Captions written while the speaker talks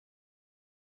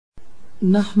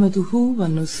نحمده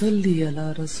ونصلي على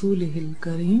رسوله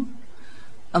الكريم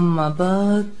اما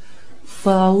بعد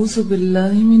فاعوذ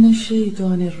بالله من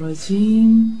الشيطان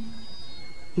الرجيم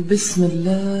بسم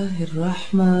الله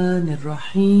الرحمن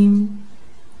الرحيم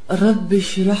رب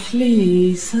اشرح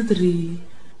لي صدري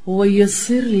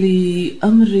ويسر لي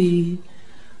امري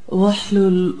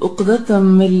واحلل عقدة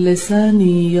من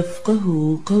لساني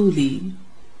يفقهوا قولي.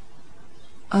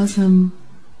 آج ہم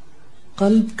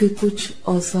قلب کے کچھ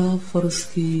اوصاف اور اس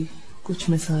کی کچھ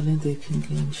مثالیں دیکھیں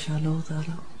گے انشاءاللہ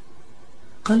تعالی.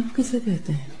 قلب کسے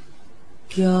کہتے ہیں؟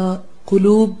 کیا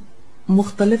قلوب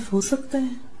مختلف ہو سکتے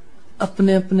ہیں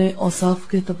اپنے اپنے اوصاف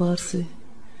کے اعتبار سے؟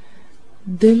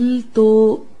 دل تو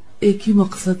ایک ہی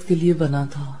مقصد کے لیے بنا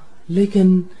تھا،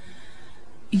 لیکن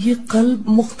یہ قلب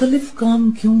مختلف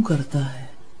کام کیوں کرتا ہے؟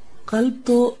 قلب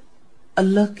تو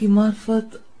اللہ کی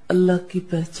معرفت، اللہ کی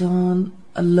پہچان،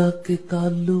 اللہ کے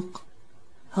تعلق،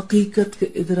 حقیقت کے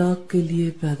ادراک کے لیے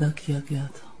پیدا کیا گیا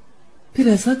تھا. پھر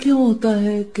ایسا کیوں ہوتا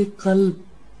ہے کہ قلب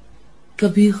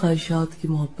کبھی خواہشات کی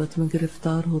محبت میں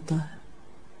گرفتار ہوتا ہے،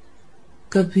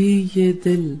 کبھی یہ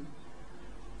دل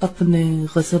اپنے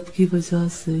غضب کی وجہ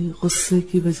سے، غصے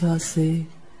کی وجہ سے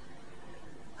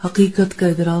حقیقت کا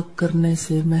ادراک کرنے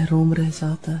سے محروم رہ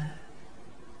جاتا ہے،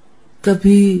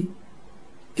 کبھی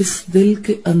اس دل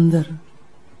کے اندر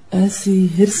ایسی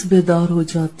حرص بیدار ہو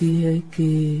جاتی ہے کہ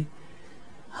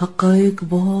حقائق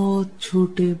بہت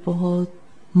چھوٹے،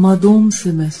 بہت معدوم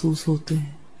سے محسوس ہوتے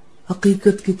ہیں.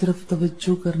 حقیقت کی طرف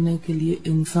توجہ کرنے کے لیے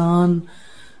انسان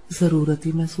ضرورت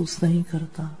ہی محسوس نہیں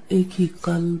کرتا. ایک ہی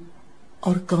قلب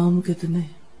اور کام کتنے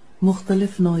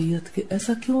مختلف نوعیت کے.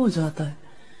 ایسا کیوں ہو جاتا ہے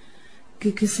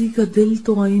کہ کسی کا دل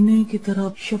تو آئینے کی طرح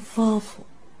شفاف ہو،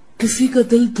 کسی کا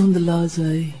دل دھندلا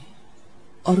جائے،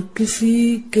 اور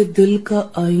کسی کے دل کا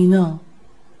آئینہ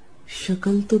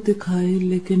شکل تو دکھائے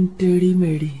لیکن ٹیڑھی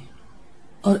میڑھی،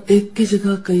 اور ایک کی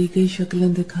جگہ کئی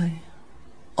شکلیں دکھائے،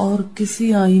 اور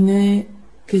کسی آئینے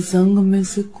کے زنگ میں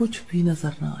سے کچھ بھی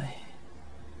نظر نہ آئے.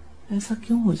 ایسا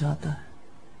کیوں ہو جاتا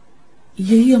ہے؟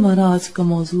 یہی ہمارا آج کا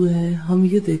موضوع ہے. ہم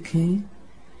یہ دیکھیں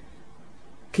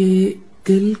کہ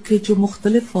دل کے جو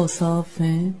مختلف اوصاف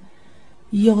ہیں،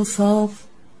 یہ اوصاف،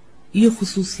 یہ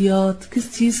خصوصیات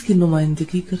کس چیز کی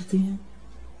نمائندگی کرتی ہیں،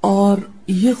 اور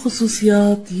یہ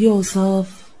خصوصیات، یہ اوصاف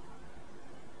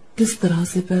کس طرح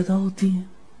سے پیدا ہوتی ہیں،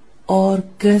 اور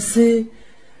کیسے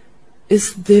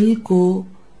اس دل کو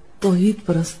توحید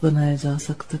پرست بنایا جا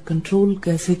سکتا ہے، کنٹرول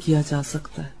کیسے کیا جا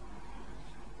سکتا ہے.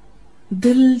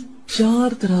 دل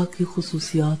 4 طرح کی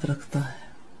خصوصیات رکھتا ہے.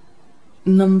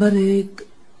 نمبر 1،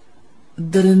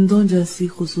 درندوں جیسی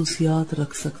خصوصیات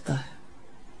رکھ سکتا ہے.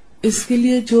 اس کے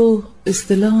لیے جو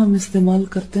اصطلاح ہم استعمال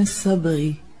کرتے ہیں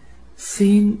سبعی،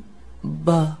 سین،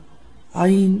 با،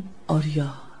 عین اور یا،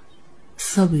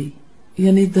 سبعی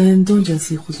یعنی درندوں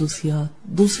جیسی خصوصیات.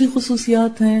 دوسری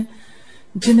خصوصیات ہیں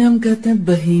جنہیں ہم کہتے ہیں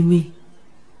بہیمی،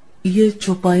 یہ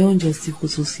چوپایوں جیسی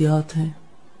خصوصیات ہیں.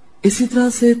 اسی طرح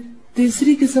سے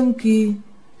تیسری قسم کی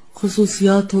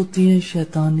خصوصیات ہوتی ہیں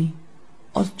شیطانی،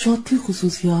 اور چوتھی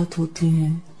خصوصیات ہوتی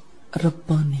ہیں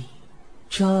ربانی.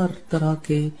 4 طرح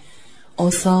کے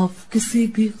اوصاف کسی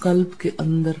بھی قلب کے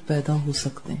اندر پیدا ہو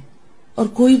سکتے ہیں، اور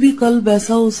کوئی بھی قلب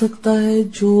ایسا ہو سکتا ہے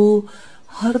جو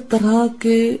ہر طرح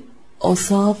کے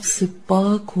اوصاف سے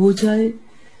پاک ہو جائے.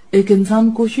 ایک انسان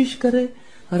کوشش کرے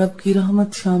رب کی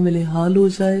رحمت شامل حال ہو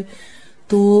جائے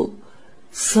تو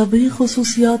سبھی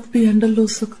خصوصیات بھی ہینڈل ہو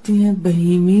سکتی ہیں،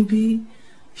 بہیمی بھی،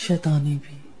 شیطانی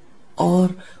بھی، اور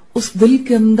اس دل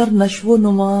کے اندر نشو و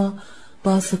نما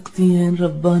پا سکتی ہیں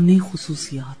ربانی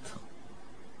خصوصیات.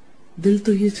 دل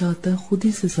تو یہ چاہتا ہے خود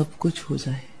ہی سے سب کچھ ہو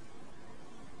جائے،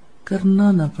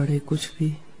 کرنا نہ پڑے کچھ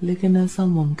بھی، لیکن ایسا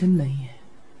ممکن نہیں ہے.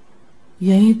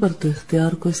 یہیں پر تو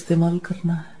اختیار کو استعمال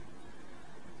کرنا ہے.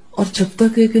 اور جب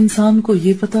تک ایک انسان کو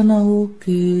یہ پتہ نہ ہو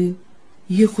کہ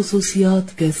یہ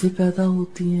خصوصیات کیسے پیدا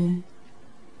ہوتی ہیں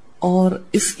اور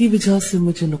اس کی وجہ سے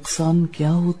مجھے نقصان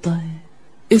کیا ہوتا ہے،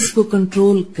 اس کو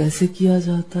کنٹرول کیسے کیا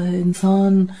جاتا ہے،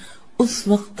 انسان اس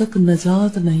وقت تک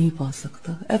نجات نہیں پا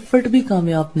سکتا. ایفرٹ بھی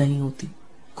کامیاب نہیں ہوتی.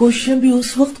 کوششیں بھی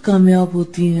اس وقت کامیاب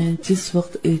ہوتی ہیں جس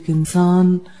وقت ایک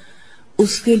انسان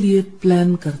اس کے لیے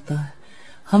پلان کرتا ہے.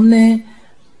 ہم نے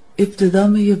ابتدا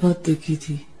میں یہ بات دیکھی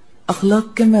تھی،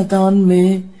 اخلاق کے میدان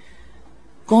میں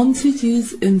کون سی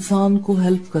چیز انسان کو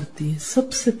ہیلپ کرتی ہے؟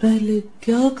 سب سے پہلے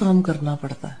کیا کام کرنا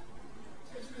پڑتا ہے؟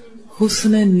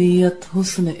 حسن نیت،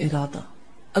 حسن ارادہ.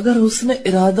 اگر حسن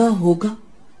ارادہ ہوگا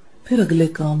پھر اگلے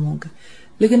کام ہوں گے.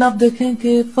 لیکن آپ دیکھیں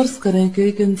کہ فرض کریں کہ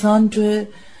ایک انسان جو ہے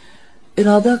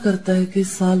ارادہ کرتا ہے کہ اس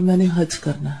سال میں نے حج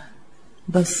کرنا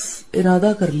ہے، بس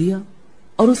ارادہ کر لیا،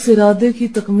 اور اس ارادے کی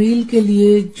تکمیل کے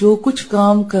لیے جو کچھ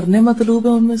کام کرنے مطلوب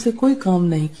ہے ان میں سے کوئی کام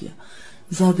نہیں کیا،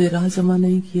 زیادہ راہ جمع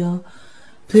نہیں کیا.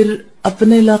 پھر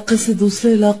اپنے علاقے سے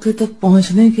دوسرے علاقے تک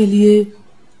پہنچنے کے لیے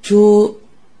جو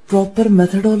پراپر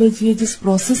میتھڈولوجی ہے، جس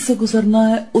پروسیس سے گزرنا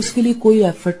ہے، اس کے لیے کوئی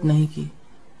ایفرٹ نہیں کی.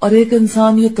 اور ایک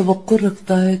انسان یہ توقع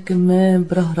رکھتا ہے کہ میں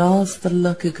براہ راست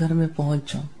اللہ کے گھر میں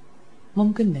پہنچ جاؤں،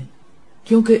 ممکن نہیں،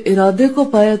 کیونکہ ارادے کو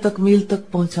پایہ تکمیل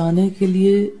تک پہنچانے کے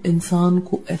لیے انسان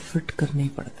کو ایفرٹ کرنی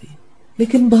پڑتی ہے.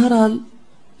 لیکن بہرحال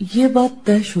یہ بات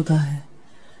طے شدہ ہے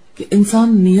کہ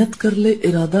انسان نیت کر لے،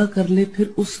 ارادہ کر لے، پھر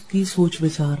اس کی سوچ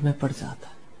بچار میں پڑ جاتا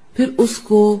ہے، پھر اس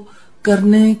کو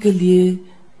کرنے کے لیے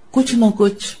کچھ نہ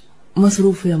کچھ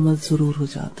مصروف عمل ضرور ہو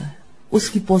جاتا ہے. اس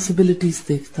کی پاسبلٹیز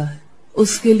دیکھتا ہے،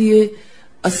 اس کے لیے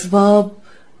اسباب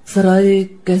ذرائع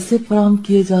کیسے فراہم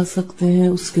کیے جا سکتے ہیں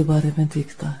اس کے بارے میں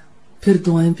دیکھتا ہے، پھر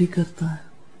دعائیں بھی کرتا ہے،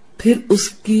 پھر اس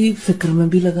کی فکر میں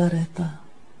بھی لگا رہتا ہے.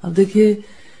 اب دیکھیے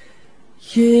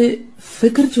یہ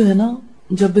فکر جو ہے نا،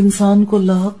 جب انسان کو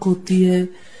لاحق ہوتی ہے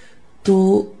تو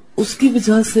اس کی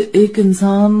وجہ سے ایک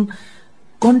انسان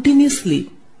کنٹینیوسلی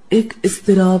ایک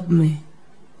اضطراب میں،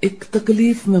 ایک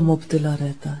تکلیف میں مبتلا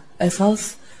رہتا ہے. احساس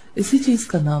اسی چیز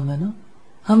کا نام ہے نا.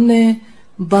 ہم نے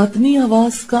باطنی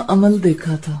حواس کا عمل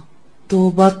دیکھا تھا، تو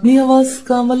باطنی حواس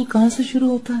کا عمل کہاں سے شروع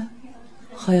ہوتا ہے؟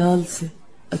 خیال سے.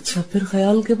 اچھا، پھر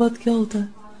خیال کے بعد کیا ہوتا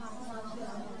ہے؟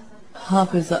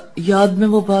 حافظہ، یاد میں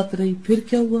وہ بات رہی. پھر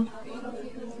کیا ہوا؟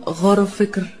 غور و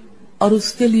فکر، اور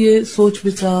اس کے لیے سوچ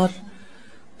بچار.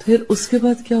 پھر اس کے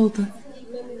بعد کیا ہوتا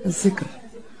ہے؟ ذکر.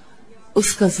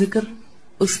 اس کا ذکر،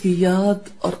 اس کی یاد،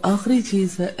 اور آخری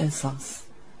چیز ہے احساس.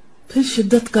 پھر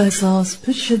شدت کا احساس،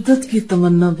 پھر شدت کی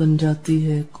تمنا بن جاتی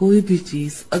ہے. کوئی بھی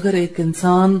چیز اگر ایک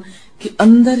انسان کے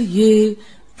اندر یہ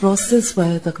پروسیس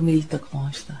پایہ تکمیل تک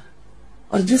پہنچتا ہے،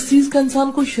 اور جس چیز کا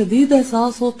انسان کو شدید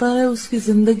احساس ہوتا ہے اس کی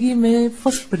زندگی میں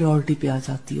فرسٹ پریورٹی پہ آ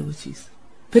جاتی ہے وہ چیز.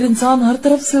 پھر انسان ہر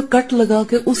طرف سے کٹ لگا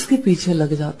کے اس کے پیچھے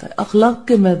لگ جاتا ہے. اخلاق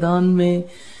کے میدان میں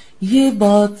یہ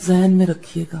بات ذہن میں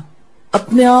رکھیے گا.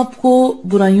 اپنے آپ کو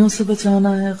برائیوں سے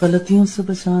بچانا ہے، غلطیوں سے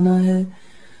بچانا ہے،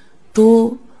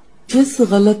 تو جس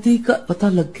غلطی کا پتہ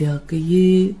لگ گیا کہ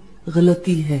یہ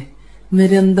غلطی ہے،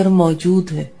 میرے اندر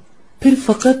موجود ہے، پھر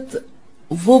فقط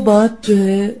وہ بات جو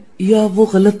ہے یا وہ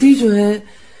غلطی جو ہے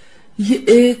یہ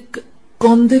ایک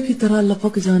کوندے کی طرح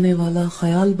لپک جانے والا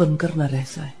خیال بن کر نہ رہ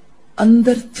جائے،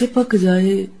 اندر چپک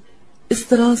جائے. اس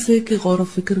طرح سے کہ غور و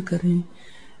فکر کریں،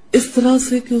 اس طرح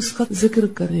سے کہ اس کا ذکر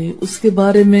کریں، اس کے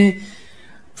بارے میں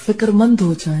فکر مند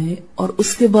ہو جائیں، اور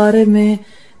اس کے بارے میں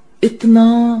اتنا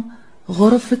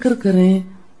غور و فکر کریں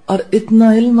اور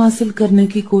اتنا علم حاصل کرنے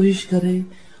کی کوشش کریں،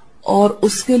 اور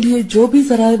اس کے لیے جو بھی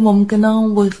ذرائع ممکنہ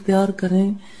ہوں وہ اختیار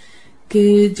کریں کہ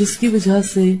جس کی وجہ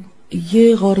سے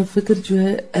یہ غور و فکر جو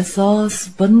ہے احساس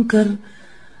بن کر،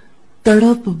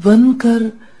 تڑپ بن کر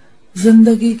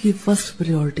زندگی کی فرسٹ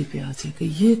پریورٹی پہ آ جائے کہ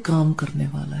یہ کام کرنے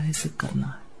والا ہے، اسے کرنا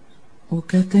ہے. وہ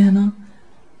کہتے ہیں نا،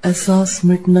 احساس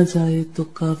مٹ نہ جائے تو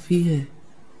کافی ہے.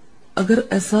 اگر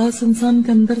احساس انسان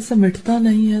کے اندر سے مٹتا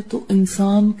نہیں ہے تو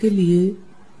انسان کے لیے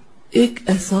ایک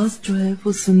احساس جو ہے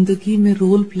وہ زندگی میں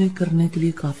رول پلے کرنے کے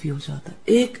لیے کافی ہو جاتا ہے.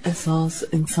 ایک احساس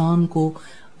انسان کو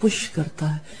پش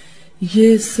کرتا ہے.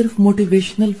 یہ صرف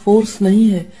موٹیویشنل فورس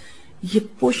نہیں ہے، یہ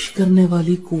پش کرنے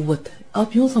والی قوت ہے.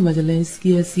 آپ یوں سمجھ لیں اس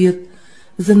کی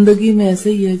حیثیت زندگی میں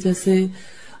ایسے ہی ہے جیسے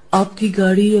آپ کی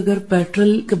گاڑی اگر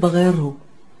پیٹرول کے بغیر ہو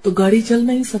تو گاڑی چل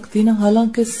نہیں سکتی نا.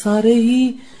 حالانکہ سارے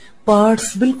ہی پارٹس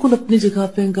بالکل اپنی جگہ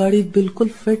پہ، گاڑی بالکل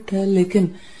فٹ ہے، لیکن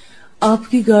آپ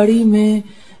کی گاڑی میں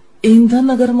ایندھن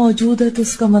اگر موجود ہے تو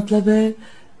اس کا مطلب ہے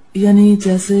یعنی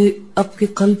جیسے آپ کے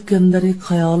قلب کے اندر ایک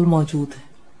خیال موجود ہے.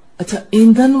 اچھا،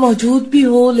 ایندھن موجود بھی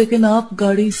ہو لیکن آپ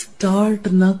گاڑی سٹارٹ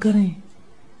نہ کریں،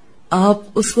 آپ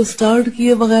اس کو سٹارٹ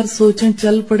کیے بغیر سوچیں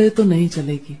چل پڑے تو نہیں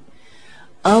چلے گی.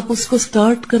 آپ اس کو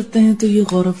سٹارٹ کرتے ہیں تو یہ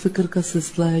غور و فکر کا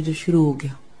سلسلہ ہے جو شروع ہو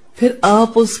گیا. پھر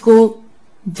آپ اس کو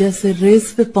جیسے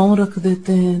ریس پہ پاؤں رکھ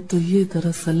دیتے ہیں تو یہ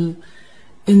دراصل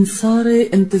ان سارے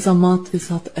انتظامات کے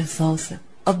ساتھ احساس ہے.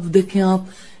 اب دیکھیں آپ،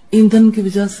 ایندھن کی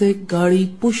وجہ سے گاڑی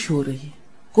پش ہو رہی ہے،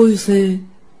 کوئی اسے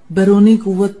بیرونی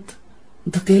قوت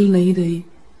دھکیل نہیں رہی،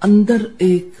 اندر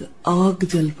ایک آگ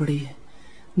جل پڑی ہے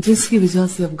جس کی وجہ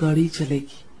سے اب گاڑی چلے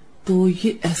گی. تو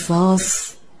یہ احساس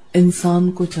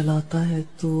انسان کو چلاتا ہے.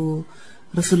 تو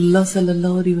رسول اللہ صلی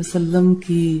اللہ علیہ وسلم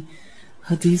کی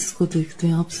حدیث کو دیکھتے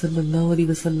ہیں. آپ صلی اللہ علیہ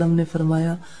وسلم نے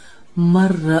فرمایا، مَن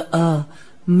رَأَى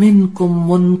مِنْكُمْ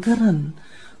مُنْكَرًا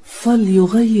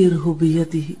فَلْيُغَيِّرْهُ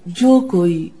بِيَدِهِ. جو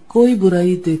کوئی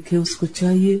برائی دیکھے اس کو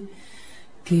چاہیے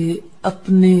کہ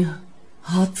اپنے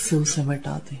ہاتھ سے اسے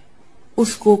مٹا دے،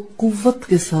 اس کو قوت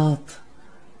کے ساتھ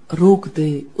روک دے،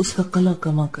 اس کا قلع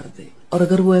کما کر دے. اور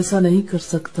اگر وہ ایسا نہیں کر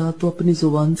سکتا تو اپنی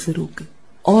زبان سے روکے،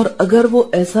 اور اگر وہ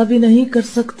ایسا بھی نہیں کر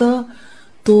سکتا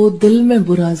تو دل میں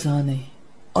برا جانے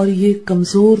اور یہ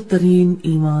کمزور ترین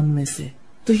ایمان میں سے.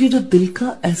 تو یہ جو دل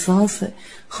کا احساس ہے،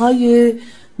 خواہ یہ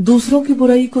دوسروں کی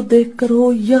برائی کو دیکھ کر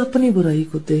ہو یا اپنی برائی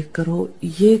کو دیکھ کر ہو،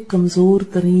 یہ کمزور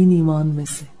ترین ایمان میں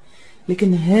سے،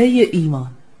 لیکن ہے یہ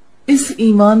ایمان. اس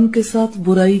ایمان کے ساتھ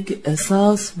برائی کے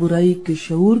احساس، برائی کے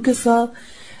شعور کے ساتھ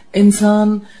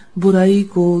انسان برائی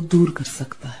کو دور کر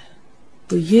سکتا ہے.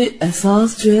 تو یہ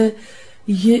احساس جو ہے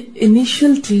یہ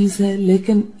انیشل چیز ہے،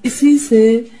 لیکن اسی سے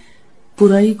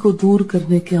برائی کو دور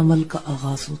کرنے کے عمل کا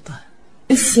آغاز ہوتا ہے.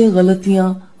 اس سے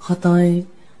غلطیاں، خطائیں،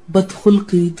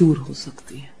 بدخلقی دور ہو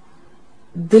سکتی ہے.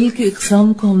 دل کی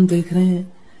اقسام کو ہم دیکھ رہے ہیں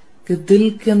کہ دل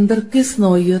کے اندر کس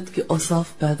نوعیت کے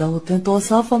اوصاف پیدا ہوتے ہیں. تو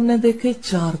اوصاف ہم نے دیکھے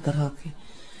 4 طرح کے.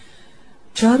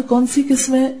 4 کون سی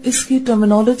قسمیں؟ اس کی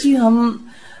ٹرمینالوجی ہم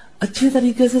اچھے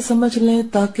طریقے سے سمجھ لیں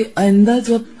تاکہ آئندہ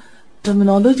جب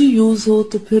ٹرمینالوجی یوز ہو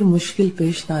تو پھر مشکل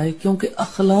پیش نہ آئے، کیونکہ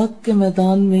اخلاق کے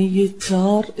میدان میں یہ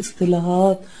 4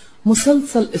 اصطلاحات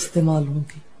مسلسل استعمال ہوں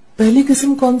گی. پہلی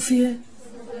قسم کون سی ہے؟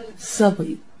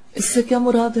 سبعی. اس سے کیا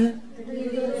مراد ہے؟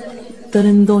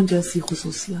 درندوں جیسی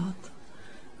خصوصیات.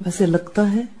 ویسے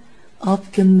لگتا ہے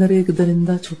آپ کے اندر ایک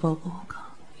درندہ چھپا ہوا ہوگا.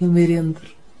 یہ میرے اندر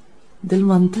دل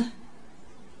مانتا ہے،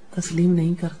 تسلیم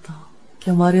نہیں کرتا کہ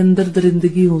ہمارے اندر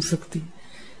درندگی ہو سکتی.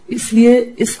 اس لیے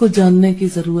اس کو جاننے کی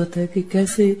ضرورت ہے کہ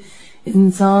کیسے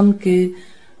انسان کے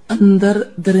اندر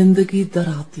درندگی در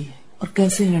آتی ہے اور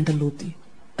کیسے ہینڈل ہوتی ہے.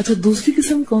 اچھا، دوسری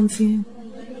قسم کون سی ہے؟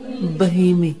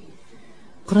 بہیمی.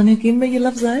 قرآن حکیم میں یہ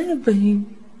لفظ آیا ہے بہیم.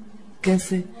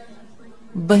 کیسے؟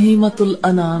 بہیمت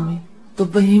الانعام. تو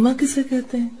بہیمہ کسے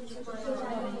کہتے ہیں؟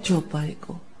 چوپائے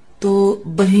کو. تو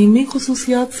بہیمی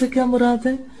خصوصیات سے کیا مراد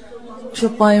ہے؟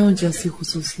 چوپایوں جیسی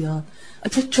خصوصیات.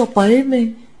 اچھا، چوپائے میں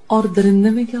اور درندے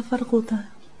میں کیا فرق ہوتا ہے؟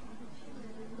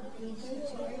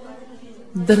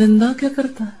 درندہ کیا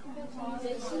کرتا ہے؟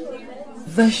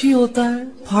 وحشی ہوتا ہے،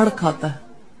 پھاڑ کھاتا ہے.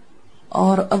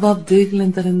 اور اب آپ دیکھ لیں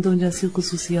درندوں جیسی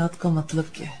خصوصیات کا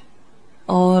مطلب کیا ہے.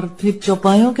 اور پھر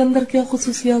چوپایوں کے اندر کیا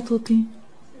خصوصیات ہوتی ہیں؟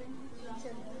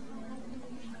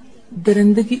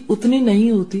 درندگی اتنی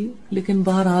نہیں ہوتی، لیکن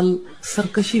بہرحال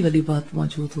سرکشی والی بات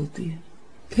موجود ہوتی ہے.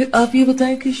 پھر آپ یہ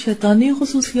بتائیں کہ شیطانی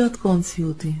خصوصیات کون سی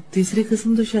ہوتی ہیں؟ تیسری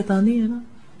قسم تو شیطانی ہے نا.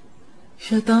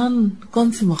 شیطان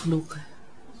کون سی مخلوق ہے؟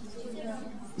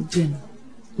 جن.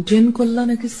 جن کو اللہ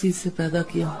نے کس چیز سے پیدا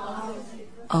کیا؟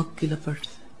 آگ کی لپٹ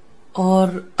سے. اور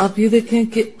آپ یہ دیکھیں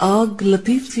کہ آگ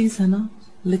لطیف چیز ہے نا،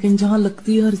 لیکن جہاں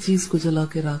لگتی ہے ہر چیز کو جلا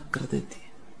کے راکھ کر دیتی ہے.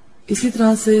 اسی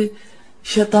طرح سے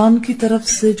شیطان کی طرف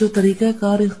سے جو طریقہ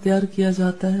کار اختیار کیا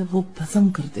جاتا ہے وہ بھسم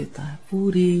کر دیتا ہے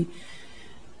پوری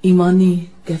ایمانی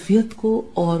کیفیت کو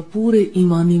اور پورے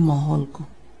ایمانی ماحول کو.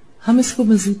 ہم اس کو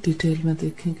مزید ڈیٹیل میں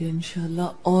دیکھیں گے انشاءاللہ.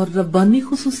 اور ربانی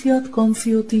خصوصیات کون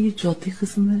سی ہوتی ہے؟ یہ 4تھی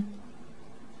قسم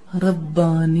ہے،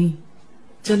 ربانی.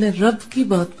 چلے رب کی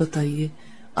بات بتائیے،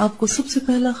 آپ کو سب سے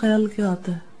پہلا خیال کیا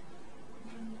آتا ہے؟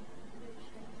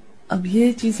 اب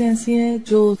یہ چیزیں ایسی ہیں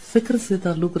جو فکر سے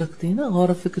تعلق رکھتی ہیں نا، غور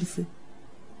و فکر سے.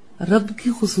 رب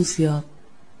کی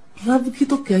خصوصیات، رب کی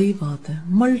تو کیا ہی بات ہے،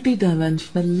 ملٹی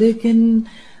ڈائمینشنل. لیکن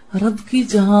رب کی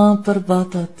جہاں پر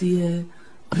بات آتی ہے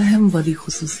رحم والی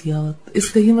خصوصیات، اس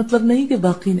کا یہ مطلب نہیں کہ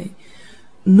باقی نہیں.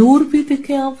 نور بھی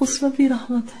دیکھیں آپ، اس میں بھی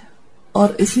رحمت ہے. اور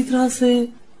اسی طرح سے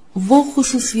وہ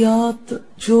خصوصیات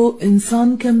جو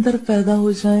انسان کے اندر پیدا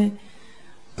ہو جائیں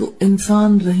تو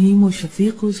انسان رحیم و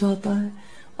شفیق ہو جاتا ہے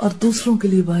اور دوسروں کے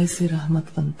لیے باعث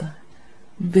رحمت بنتا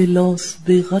ہے. بے لوث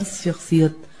بے غرض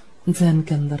شخصیت ذہن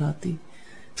کے اندر آتی.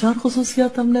 4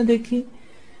 خصوصیات ہم نے دیکھی،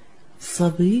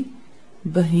 سبی،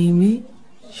 بہیمی،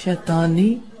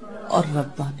 شیطانی اور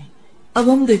ربانی.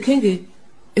 اب ہم دیکھیں گے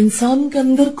انسان کے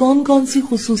اندر کون کون سی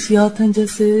خصوصیات ہیں.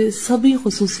 جیسے سبھی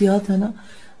خصوصیات ہیں نا.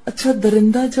 اچھا،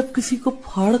 درندہ جب کسی کو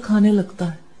پھاڑ کھانے لگتا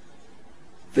ہے،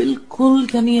 بالکل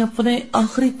یعنی اپنے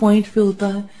آخری پوائنٹ پہ ہوتا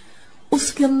ہے،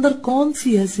 اس کے اندر کون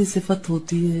سی ایسی صفت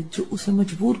ہوتی ہے جو اسے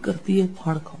مجبور کرتی ہے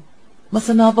پھاڑ کھاؤ؟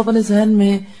 مثلا آپ اپنے ذہن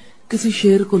میں کسی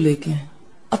شیر کو لے کے ہیں،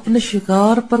 اپنے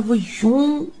شکار پر وہ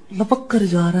یوں لپک کر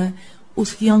جا رہا ہے،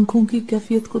 اس کی آنکھوں کی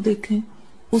کیفیت کو دیکھیں،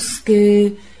 اس کے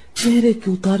چہرے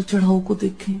کے اتار چڑھاؤ کو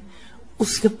دیکھیں،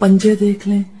 اس کے پنجے دیکھ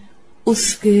لیں، اس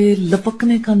کے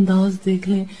لپکنے کا انداز دیکھ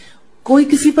لیں. کوئی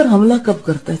کسی پر حملہ کب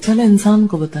کرتا ہے؟ چلے انسان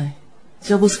کو بتائیں.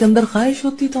 جب اس کے اندر خواہش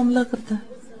ہوتی تو حملہ کرتا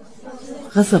ہے.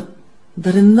 غضب،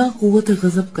 درندہ قوت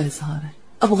غضب کا اظہار ہے.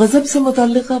 اب غضب سے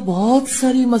متعلقہ بہت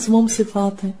ساری مذموم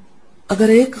صفات ہیں. اگر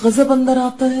ایک غضب اندر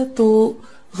آتا ہے تو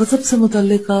غضب سے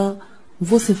متعلقہ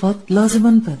وہ صفات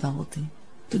لازماً پیدا ہوتی ہیں.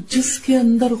 تو جس کے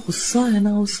اندر غصہ ہے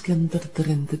نا، اس کے اندر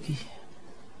درندگی ہے.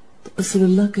 تو رسول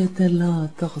اللہ کہتے ہیں لا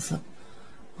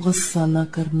تغضب، غصہ نہ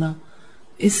کرنا.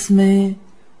 اس میں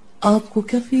آپ کو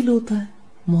کیا فیل ہوتا ہے؟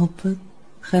 محبت،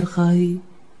 خیرخواہی،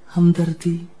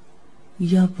 ہمدردی،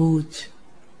 یا بوجھ.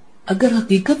 اگر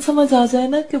حقیقت سمجھ آ جائے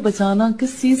نا کہ بچانا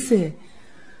کس چیز سے ہے،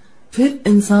 پھر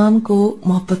انسان کو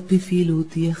محبت بھی فیل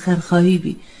ہوتی ہے، خیر خواہی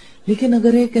بھی. لیکن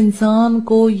اگر ایک انسان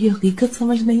کو یہ حقیقت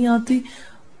سمجھ نہیں آتی،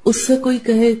 اس سے کوئی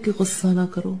کہے کہ غصہ نہ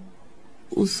کرو،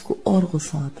 اس کو اور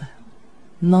غصہ آتا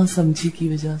ہے، نا سمجھی کی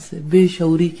وجہ سے، بے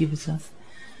شعوری کی وجہ سے.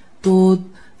 تو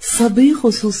سبھی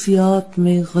خصوصیات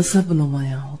میں غضب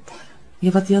نمایاں ہوتا ہے.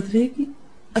 یہ بات یاد رہے گی.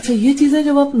 اچھا، یہ چیزیں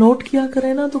جب آپ نوٹ کیا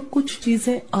کریں نا، تو کچھ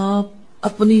چیزیں آپ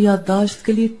اپنی یادداشت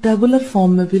کے لیے ٹیبولر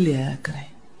فارم میں بھی لے آیا کریں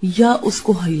یا اس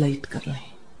کو ہائی لائٹ کر لیں،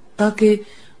 تاکہ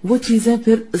وہ چیزیں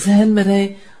پھر ذہن میں رہیں،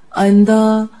 آئندہ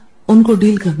ان کو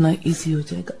ڈیل کرنا ایزی ہو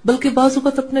جائے گا. بلکہ بعض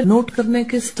اوقات اپنے نوٹ کرنے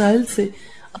کے سٹائل سے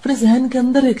اپنے ذہن کے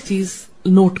اندر ایک چیز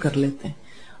نوٹ کر لیتے ہیں،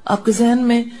 آپ کے ذہن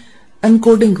میں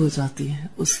انکوڈنگ ہو جاتی ہے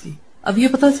اس کی. اب یہ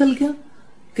پتا چل گیا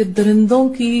کہ درندوں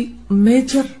کی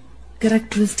میجر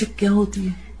کیریکٹرسٹک کیا ہوتی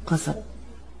ہے؟ غضب.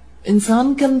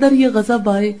 انسان کے اندر یہ غضب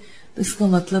آئے تو اس کا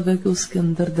مطلب ہے کہ اس کے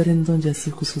اندر درندوں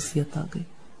جیسی خصوصیت آ گئی.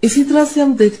 اسی طرح سے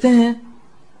ہم دیکھتے ہیں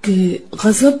کہ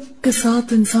غضب کے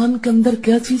ساتھ انسان کے اندر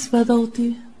کیا چیز پیدا ہوتی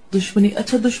ہے؟ دشمنی.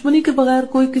 اچھا، دشمنی کے بغیر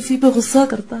کوئی کسی پہ غصہ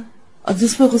کرتا ہے، اور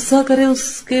جس پہ غصہ کرے اس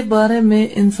کے بارے میں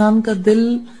انسان کا دل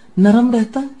نرم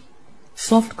رہتا ہے،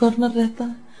 سافٹ کارنر رہتا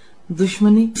ہے.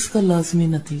 دشمنی اس کا لازمی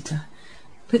نتیجہ ہے.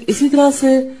 پھر اسی طرح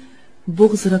سے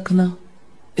بغض رکھنا،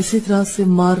 اسی طرح سے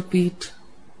مار پیٹ،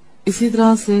 اسی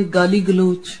طرح سے گالی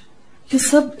گلوچ، یہ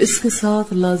سب اس کے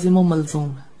ساتھ لازم و ملزوم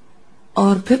ہے.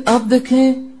 اور پھر آپ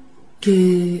دیکھیں کہ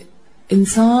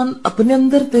انسان اپنے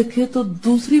اندر دیکھے تو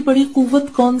دوسری بڑی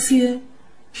قوت کون سی ہے؟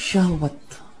 شہوت.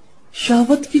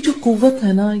 شہوت کی جو قوت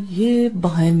ہے نا، یہ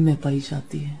بہائم میں پائی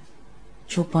جاتی ہے،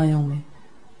 چوپایوں میں.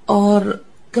 اور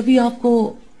کبھی آپ کو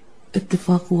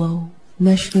اتفاق ہوا ہو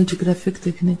نیشنل جیوگرافک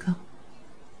دیکھنے کا،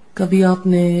 کبھی آپ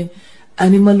نے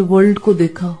اینیمل ورلڈ کو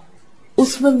دیکھا،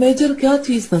 اس میں میجر کیا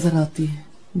چیز نظر آتی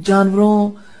ہے؟ جانوروں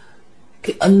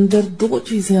کے اندر دو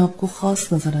چیزیں آپ کو خاص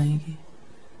نظر آئیں گی،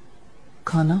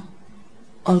 کھانا،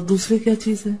 اور دوسری کیا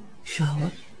چیز ہے؟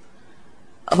 شہوت.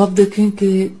 اب آپ دیکھیں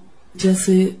کہ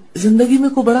جیسے زندگی میں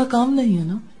کوئی بڑا کام نہیں ہے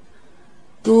نا،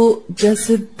 تو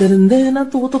جیسے درندے ہیں نا،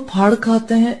 تو وہ تو پھاڑ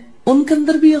کھاتے ہیں، ان کے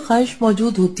اندر بھی یہ خواہش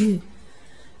موجود ہوتی ہے،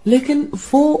 لیکن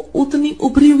وہ اتنی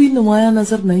ابری ہوئی نمایاں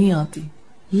نظر نہیں آتی.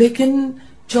 لیکن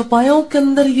چوپایوں کے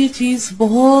اندر یہ چیز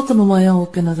بہت نمایاں ہو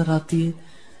کے نظر آتی ہے.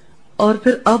 اور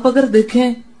پھر آپ اگر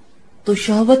دیکھیں تو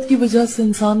شہوت کی وجہ سے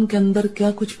انسان کے اندر کیا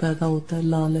کچھ پیدا ہوتا ہے؟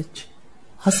 لالچ،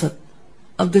 حسد.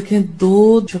 اب دیکھیں،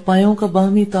 دو چوپایوں کا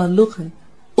باہمی تعلق ہے،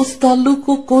 اس تعلق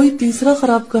کو کوئی تیسرا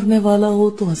خراب کرنے والا ہو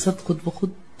تو حسد خود بخود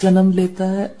جنم لیتا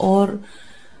ہے. اور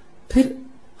پھر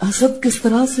حسد کس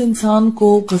طرح سے انسان کو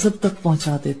غضب تک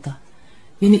پہنچا دیتا،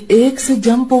 یعنی ایک سے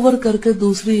جمپ اوور کر کے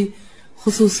دوسری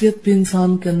خصوصیت بھی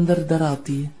انسان کے اندر در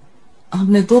آتی ہے.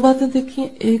 ہم نے دو باتیں دیکھی ہیں،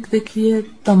 ایک دیکھی ہے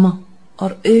طمع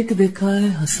اور ایک دیکھا ہے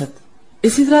حسد.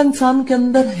 اسی طرح انسان کے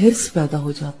اندر ہرس پیدا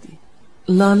ہو جاتی،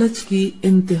 لالچ کی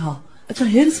انتہا. اچھا،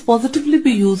 ہرس پازیٹیولی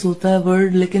بھی یوز ہوتا ہے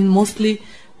ورڈ، لیکن موسٹلی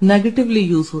نیگیٹیولی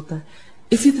یوز ہوتا ہے.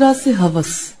 اسی طرح سے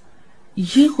ہوس.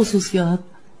 یہ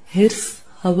خصوصیات ہرس،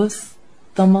 ہوس،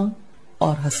 طمع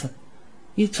اور حسد،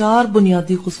 یہ چار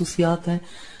بنیادی خصوصیات ہیں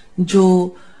جو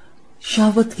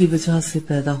شہوت کی وجہ سے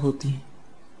پیدا ہوتی ہیں.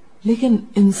 لیکن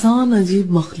انسان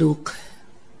عجیب مخلوق ہے.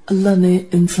 اللہ نے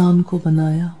انسان کو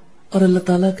بنایا اور اللہ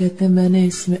تعالیٰ کہتے ہیں میں نے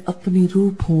اس میں اپنی روح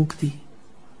پھونک دی.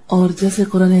 اور جیسے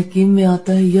قرآن حکیم میں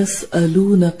آتا ہے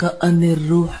یسألونک عن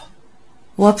الروح،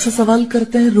 وہ آپ سے سوال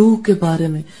کرتے ہیں روح کے بارے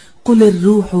میں. قل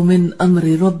الروح من امر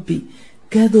ربی،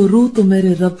 کہہ دو روح تو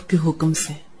میرے رب کے حکم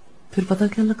سے. پھر پتہ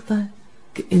کیا لگتا ہے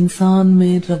کہ انسان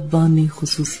میں ربانی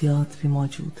خصوصیات بھی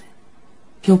موجود ہیں،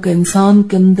 کیونکہ انسان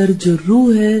کے اندر جو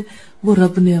روح ہے وہ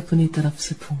رب نے اپنی طرف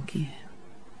سے پھونکی ہے.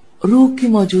 روح کی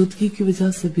موجودگی کی وجہ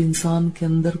سے بھی انسان کے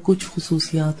اندر کچھ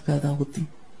خصوصیات پیدا ہوتی.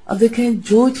 اب دیکھیں،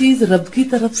 جو چیز رب کی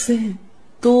طرف سے ہے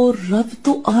تو رب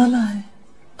تو اعلیٰ ہے،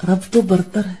 رب تو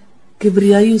برتر ہے،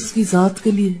 کبریائی اس کی ذات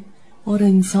کے لیے. اور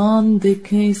انسان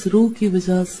دیکھیں اس روح کی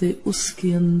وجہ سے اس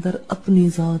کے اندر اپنی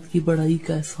ذات کی بڑائی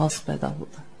کا احساس پیدا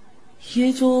ہوتا ہے.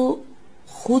 یہ جو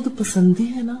خود پسندی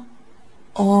ہے نا،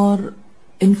 اور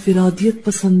انفرادیت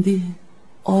پسندی ہے،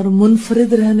 اور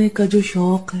منفرد رہنے کا جو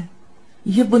شوق ہے،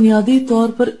 یہ بنیادی طور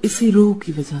پر اسی روح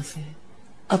کی وجہ سے ہے.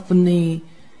 اپنی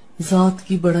ذات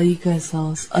کی بڑائی کا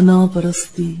احساس، انا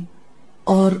پرستی.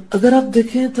 اور اگر آپ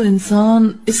دیکھیں تو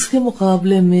انسان اس کے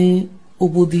مقابلے میں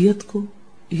عبودیت کو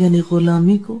یعنی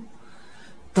غلامی کو،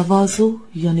 تواضع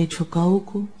یعنی جھکاؤ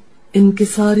کو،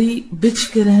 انکساری بچ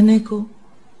کے رہنے کو،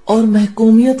 اور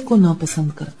محکومیت کو ناپسند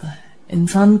کرتا ہے.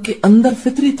 انسان کے اندر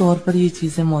فطری طور پر یہ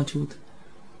چیزیں موجود ہیں.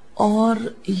 اور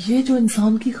یہ جو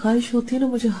انسان کی خواہش ہوتی ہے نا،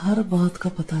 مجھے ہر بات کا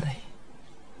پتہ رہے،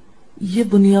 یہ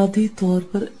بنیادی طور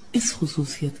پر اس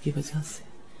خصوصیت کی وجہ سے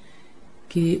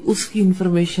کہ اس کی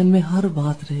انفارمیشن میں ہر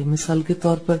بات رہے. مثال کے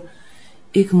طور پر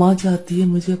ایک ماں چاہتی ہے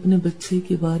مجھے اپنے بچے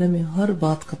کے بارے میں ہر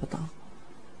بات کا پتا.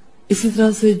 اسی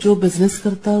طرح سے جو بزنس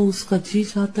کرتا ہے اس کا جی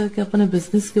چاہتا ہے کہ اپنے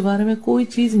بزنس کے بارے میں کوئی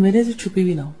چیز میرے سے چھپی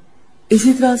بھی نہ ہو.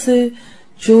 اسی طرح سے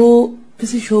جو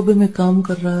کسی شعبے میں کام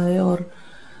کر رہا ہے اور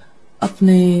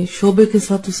اپنے شعبے کے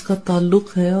ساتھ اس کا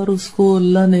تعلق ہے اور اس کو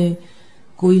اللہ نے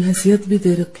کوئی حیثیت بھی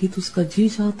دے رکھی تو اس کا جی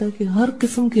چاہتا ہے کہ ہر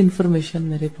قسم کی انفارمیشن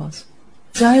میرے پاس،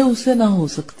 چاہے اسے نہ ہو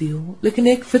سکتی ہو لیکن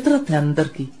ایک فطرت ہے اندر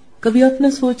کی. کبھی آپ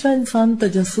نے سوچا انسان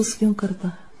تجسس کیوں کرتا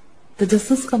ہے؟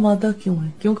 تجسس کا مادہ کیوں ہے؟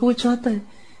 کیونکہ وہ چاہتا ہے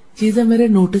چیزیں میرے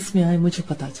نوٹس میں آئے، مجھے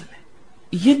پتا چلے.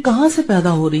 یہ کہاں سے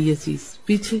پیدا ہو رہی ہے چیز؟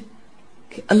 پیچھے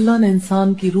کہ اللہ نے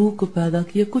انسان کی روح کو پیدا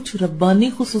کیا. کچھ ربانی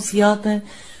خصوصیات ہیں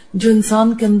جو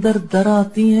انسان کے اندر در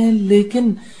آتی ہیں،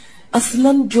 لیکن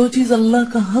اصلاً جو چیز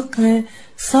اللہ کا حق ہے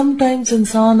سم ٹائمز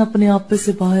انسان اپنے آپ پہ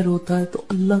سے باہر ہوتا ہے تو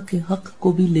اللہ کے حق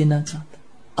کو بھی لینا چاہتا ہے،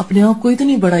 اپنے آپ کو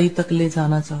اتنی بڑائی تک لے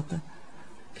جانا چاہتا ہے.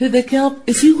 پھر دیکھیں آپ،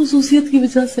 اسی خصوصیت کی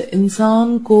وجہ سے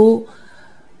انسان کو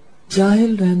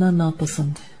جاہل رہنا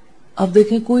ناپسند ہے. آپ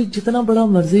دیکھیں کوئی جتنا بڑا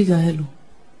مرضی جاہل ہو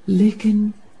لیکن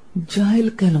جاہل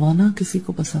کہلوانا کسی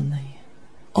کو پسند نہیں ہے،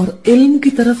 اور علم کی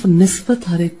طرف نسبت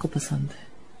ہر ایک کو پسند ہے،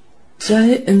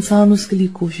 چاہے انسان اس کے لیے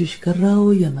کوشش کر رہا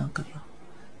ہو یا نہ کر رہا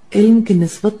ہو. علم کی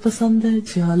نسبت پسند ہے،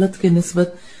 جہالت کی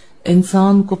نسبت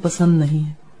انسان کو پسند نہیں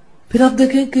ہے. پھر آپ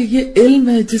دیکھیں کہ یہ علم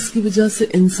ہے جس کی وجہ سے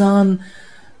انسان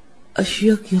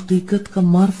اشیاء کی حقیقت کا،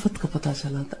 معرفت کا پتہ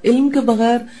چلاتا. علم کے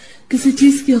بغیر کسی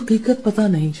چیز کی حقیقت پتہ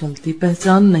نہیں چلتی،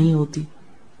 پہچان نہیں ہوتی.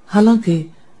 حالانکہ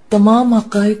تمام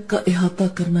حقائق کا احاطہ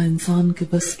کرنا انسان کے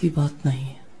بس کی بات نہیں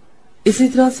ہے. اسی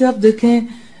طرح سے آپ دیکھیں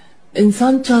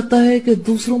انسان چاہتا ہے کہ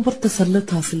دوسروں پر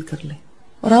تسلط حاصل کر لے،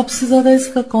 اور آپ سے زیادہ اس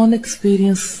کا کون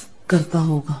ایکسپیرینس کرتا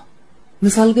ہوگا.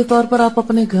 مثال کے طور پر آپ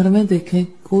اپنے گھر میں دیکھیں،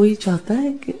 کوئی چاہتا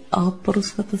ہے کہ آپ پر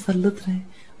اس کا تسلط رہے،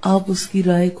 آپ اس کی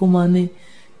رائے کو مانیں،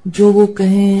 جو وہ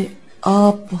کہیں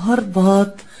آپ ہر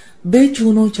بات بے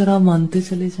چونو چرا مانتے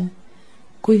چلے جائیں.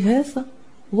 کوئی ہے ایسا؟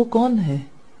 وہ کون ہے؟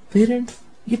 پیرنٹس.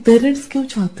 یہ پیرنٹس کیوں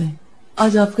چاہتے ہیں؟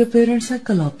 آج آپ کے پیرنٹس ہیں،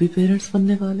 کل آپ بھی پیرنٹس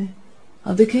بننے والے ہیں.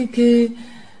 آپ دیکھیں کہ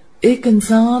ایک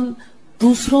انسان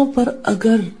دوسروں پر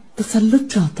اگر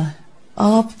تسلط چاہتا ہے،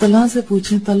 آپ طلحہ سے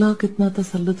پوچھیں طلحہ کتنا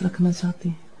تسلط رکھنا چاہتی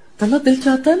ہیں؟ طلحہ دل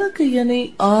چاہتا ہے نا کہ یعنی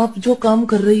آپ جو کام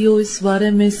کر رہی ہو اس بارے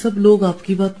میں سب لوگ آپ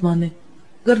کی بات مانیں.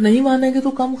 اگر نہیں مانیں گے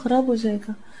تو کام خراب ہو جائے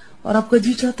گا، اور آپ کا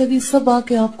جی چاہتا ہے کہ سب آ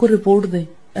کے آپ کو رپورٹ دیں.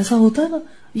 ایسا ہوتا ہے نا.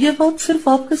 یہ بات صرف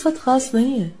آپ کے ساتھ خاص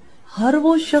نہیں ہے، ہر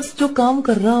وہ شخص جو کام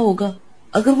کر رہا ہوگا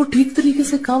اگر وہ ٹھیک طریقے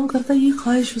سے کام کرتا ہے، یہ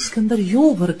خواہش اس کے اندر یوں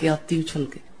ابھر کے آتی اچھل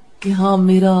کے کہ ہاں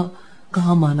میرا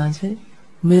کہاں مانا جائے،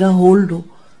 میرا ہولڈ ہو،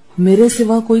 میرے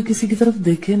سوا کوئی کسی کی طرف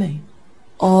دیکھے نہیں،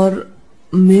 اور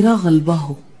میرا غلبہ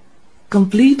ہو.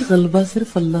 کمپلیٹ غلبہ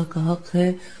صرف اللہ کا حق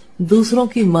ہے. دوسروں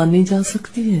کی مانی جا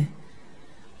سکتی ہے،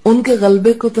 ان کے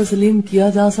غلبے کو تسلیم کیا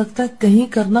جا سکتا ہے، کہیں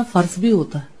کرنا فرض بھی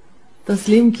ہوتا ہے،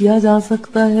 تسلیم کیا جا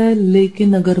سکتا ہے،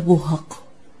 لیکن اگر وہ حق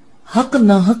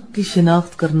ناحق کی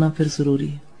شناخت کرنا پھر ضروری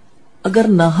ہے. اگر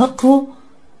ناحق ہو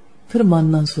پھر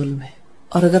ماننا ظلم ہے،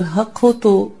 اور اگر حق ہو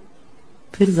تو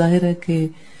پھر ظاہر ہے کہ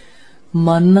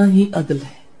ماننا ہی عدل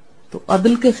ہے. تو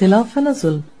عدل کے خلاف ہے نا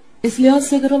ظلم. اس لحاظ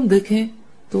سے اگر ہم دیکھیں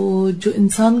تو جو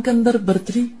انسان کے اندر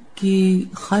برتری کی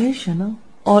خواہش ہے نا،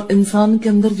 اور انسان کے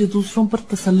اندر جو دوسروں پر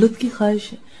تسلط کی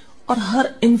خواہش ہے، اور ہر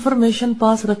انفارمیشن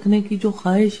پاس رکھنے کی جو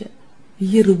خواہش ہے،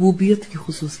 یہ ربوبیت کی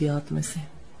خصوصیات میں سے،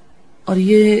 اور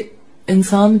یہ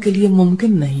انسان کے لیے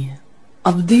ممکن نہیں ہے.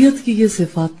 عبدیت کی یہ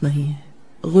صفات نہیں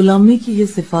ہے، غلامی کی یہ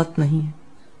صفات نہیں ہے.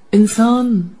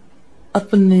 انسان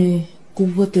اپنے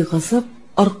قوت غضب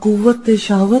اور قوت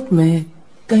شہوت میں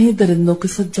کہیں درندوں کے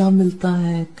ساتھ جا ملتا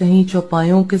ہے، کہیں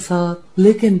چوپایوں کے ساتھ،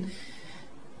 لیکن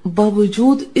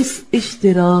باوجود اس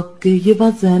اشتراک کے یہ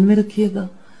بات ذہن میں رکھیے گا،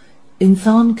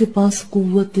 انسان کے پاس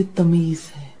قوت تمیز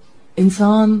ہے.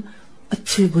 انسان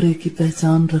اچھے برے کی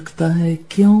پہچان رکھتا ہے.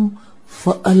 کیوں؟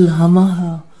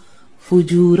 فَأَلْهَمَهَا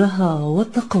فُجُورَهَا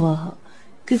وَتَقْوَاهَا.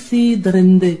 کسی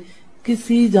درندے،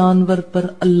 کسی جانور پر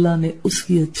اللہ نے اس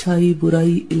کی اچھائی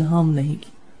برائی الہام نہیں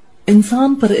کی،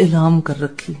 انسان پر الہام کر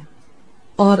رکھی.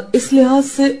 اور اس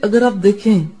لحاظ سے اگر آپ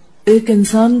دیکھیں ایک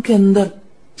انسان کے اندر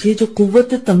یہ جو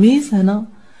قوت تمیز ہے نا،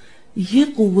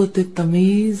 یہ قوت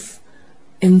تمیز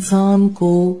انسان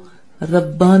کو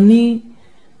ربانی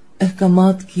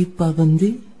احکامات کی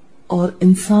پابندی اور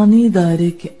انسانی دائرے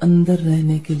کے اندر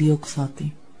رہنے کے لیے اکساتی.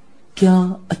 کیا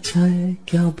اچھا ہے،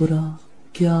 کیا برا،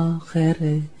 کیا خیر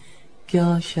ہے، کیا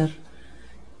شر،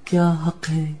 کیا حق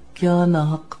ہے، کیا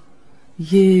ناحق،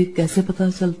 یہ کیسے پتا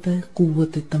چلتا ہے؟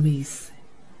 قوت تمیز سے.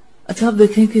 اچھا آپ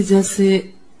دیکھیں کہ جیسے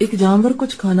ایک جانور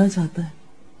کچھ کھانا چاہتا ہے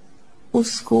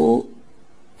اس کو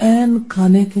عین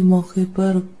کھانے کے موقع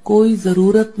پر کوئی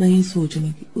ضرورت نہیں سوچنے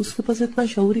کی، اس کے پاس اتنا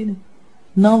شعور ہی نہیں،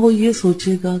 نہ وہ یہ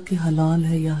سوچے گا کہ حلال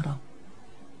ہے یا حرام،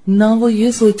 نہ وہ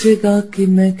یہ سوچے گا کہ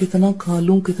میں کتنا کھا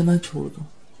لوں کتنا چھوڑ دوں.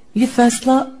 یہ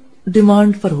فیصلہ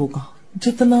ڈیمانڈ پر ہوگا،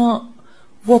 جتنا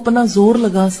وہ اپنا زور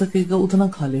لگا سکے گا اتنا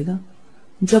کھا لے گا.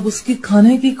 جب اس کی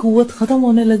کھانے کی قوت ختم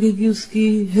ہونے لگے گی، اس کی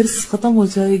ہرس ختم ہو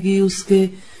جائے گی، اس کے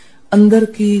اندر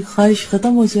کی خواہش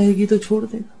ختم ہو جائے گی تو چھوڑ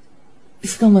دے گا.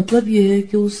 اس کا مطلب یہ ہے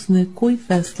کہ اس نے کوئی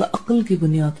فیصلہ عقل کی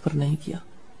بنیاد پر نہیں کیا.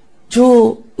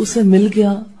 جو اسے مل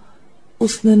گیا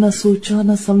اس نے نہ سوچا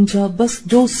نہ سمجھا، بس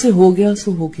جو اس سے ہو گیا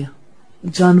سو ہو گیا.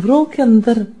 جانوروں کے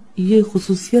اندر یہ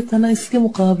خصوصیت ہے نا، اس کے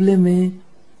مقابلے میں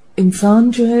انسان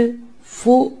جو ہے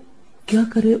وہ کیا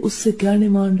کرے، اس سے کیا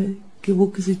ڈیمانڈ ہے کہ وہ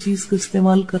کسی چیز کو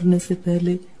استعمال کرنے سے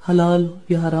پہلے حلال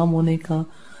یا حرام ہونے کا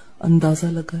اندازہ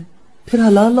لگائے. پھر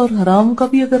حلال اور حرام کا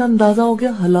بھی اگر اندازہ ہو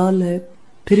گیا، حلال ہے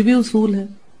پھر بھی اصول ہے،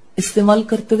 استعمال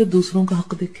کرتے ہوئے دوسروں کا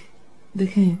حق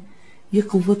دیکھیں یہ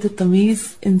قوت تمیز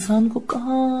انسان کو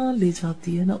کہاں لے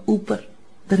جاتی ہے نا، اوپر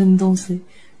درندوں سے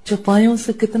چپایوں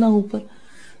سے کتنا اوپر.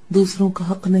 دوسروں کا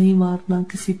حق نہیں مارنا،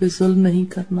 کسی پہ ظلم نہیں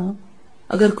کرنا،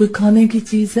 اگر کوئی کھانے کی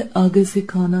چیز ہے آگے سے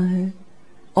کھانا ہے،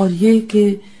 اور یہ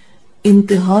کہ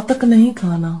انتہا تک نہیں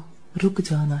کھانا، رک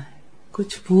جانا ہے،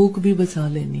 کچھ بھوک بھی بچا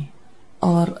لینی.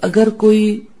 اور اگر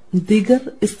کوئی دیگر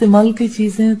استعمال کی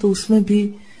چیزیں ہیں تو اس میں بھی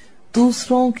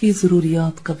دوسروں کی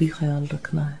ضروریات کا بھی خیال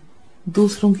رکھنا ہے.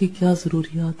 دوسروں کی کیا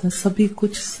ضروریات ہیں، سبھی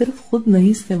کچھ صرف خود نہیں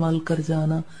استعمال کر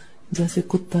جانا جیسے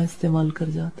کتا استعمال کر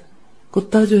جاتا ہے.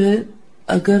 کتا جو ہے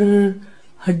اگر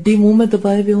ہڈی منہ میں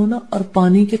دبائے ہوئے ہو نا اور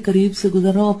پانی کے قریب سے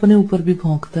گزر رہا ہو، اپنے اوپر بھی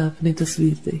بھونکتا ہے اپنی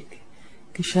تصویر دیکھ کے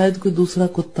کہ شاید کوئی دوسرا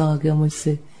کتا آ گیا مجھ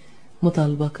سے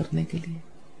مطالبہ کرنے کے لیے.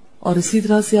 اور اسی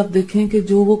طرح سے آپ دیکھیں کہ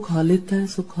جو وہ کھا لیتا ہے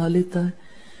سو کھا لیتا ہے،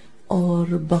 اور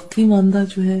باقی ماندہ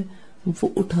جو ہے وہ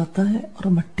اٹھاتا ہے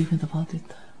اور مٹی میں دبا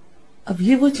دیتا ہے. اب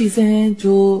یہ وہ چیزیں ہیں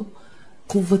جو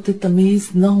قوت تمیز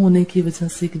نہ ہونے کی وجہ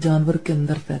سے ایک جانور کے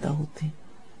اندر پیدا ہوتی ہیں.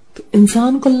 تو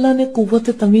انسان کو اللہ نے قوت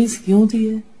تمیز کیوں دی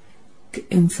ہے کہ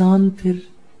انسان پھر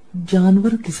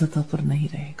جانور کی سطح پر نہیں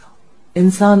رہے گا.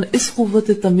 انسان اس قوت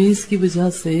تمیز کی وجہ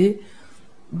سے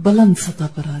بلند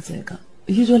سطح پر آ جائے گا.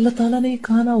 یہ جو اللہ تعالیٰ نے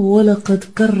کہا نا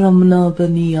وَلَقَدْ كَرَّمْنَا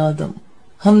بَنِي آدم،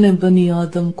 ہم نے بنی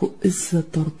آدم کو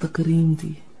عزت اور تکریم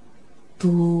دی،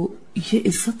 تو یہ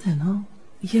عزت ہے نا،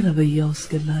 یہ رویہ اس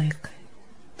کے لائق ہے.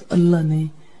 تو اللہ نے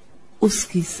اس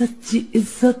کی سچی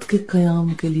عزت کے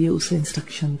قیام کے لیے اسے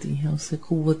انسٹرکشن دی ہے، اسے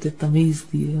قوت تمیز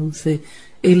دی ہے، اسے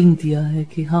علم دیا ہے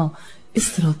کہ ہاں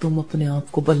اس طرح تم اپنے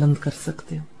آپ کو بلند کر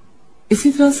سکتے ہو.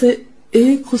 اسی طرح سے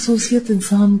ایک خصوصیت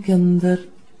انسان کے اندر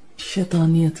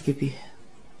شیطانیت کی بھی ہے.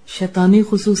 شیطانی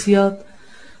خصوصیات،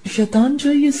 شیطان جو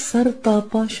ہے یہ سر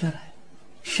تاپا شر ہے.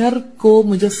 شر کو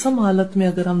مجسم حالت میں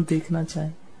اگر ہم دیکھنا چاہیں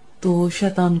تو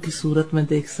شیطان کی صورت میں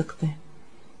دیکھ سکتے ہیں.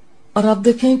 اور آپ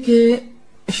دیکھیں کہ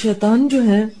شیطان جو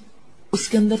ہے اس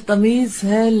کے اندر تمیز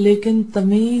ہے، لیکن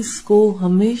تمیز کو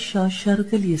ہمیشہ شر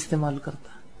کے لیے استعمال کرتا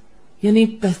ہے. یعنی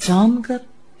پہچان کر،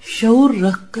 شعور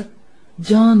رکھ کر،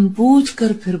 جان بوجھ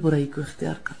کر پھر برائی کو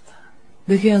اختیار کرتا ہے.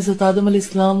 دیکھیں حضرت آدم علیہ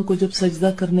السلام کو جب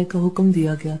سجدہ کرنے کا حکم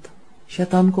دیا گیا تھا،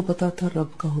 شیطان کو پتا تھا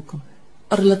رب کا حکم ہے،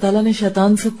 اور اللہ تعالیٰ نے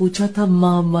شیطان سے پوچھا تھا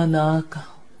ما منعک،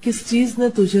 کس چیز نے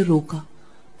تجھے روکا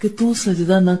کہ تو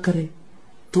سجدہ نہ کرے؟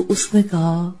 تو اس نے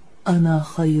کہا انا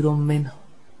خیر منہ،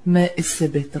 میں اس سے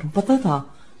بہتر ہوں. پتا تھا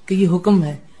کہ یہ حکم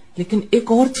ہے، لیکن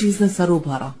ایک اور چیز نے سر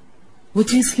ابھارا. وہ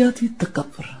چیز کیا تھی؟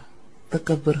 تکبر.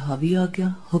 تکبر حاوی آ گیا،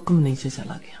 حکم نیچے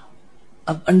چلا گیا.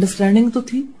 اب انڈرسٹینڈنگ تو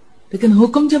تھی، لیکن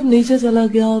حکم جب نیچے چلا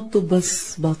گیا تو بس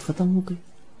بات ختم ہو گئی.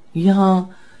 یہاں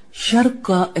شر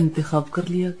کا انتخاب کر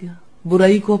لیا گیا،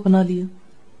 برائی کو اپنا لیا.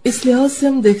 اس لحاظ سے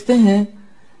ہم دیکھتے ہیں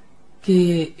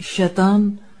کہ شیطان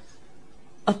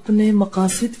اپنے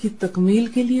مقاصد کی تکمیل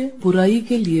کے لیے، برائی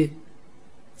کے لیے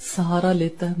سہارا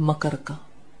لیتا ہے مکر کا،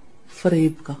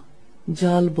 فریب کا،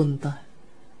 جال بنتا ہے.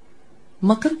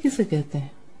 مکر کسے کہتے ہیں؟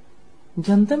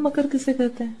 جانتے ہیں مکر کسے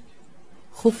کہتے ہیں؟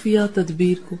 خفیہ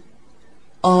تدبیر کو.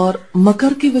 اور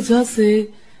مکر کی وجہ سے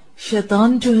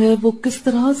شیطان جو ہے وہ کس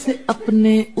طرح سے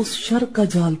اپنے اس شر کا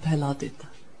جال پھیلا دیتا.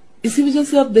 اسی وجہ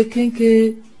سے آپ دیکھیں کہ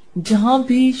جہاں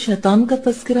بھی شیطان کا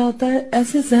تذکرہ آتا ہے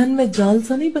ایسے ذہن میں جال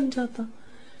سا نہیں بن جاتا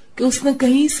کہ اس نے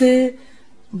کہیں سے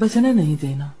بچنے نہیں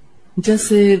دینا.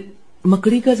 جیسے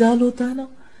مکڑی کا جال ہوتا ہے نا،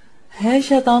 ہے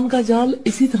شیطان کا جال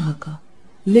اسی طرح کا،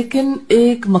 لیکن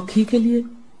ایک مکھی کے لیے،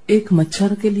 ایک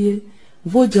مچھر کے لیے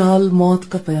وہ جال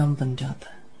موت کا پیام بن جاتا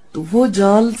ہے، تو وہ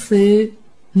جال سے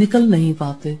نکل نہیں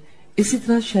پاتے. اسی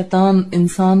طرح شیطان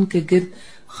انسان کے گرد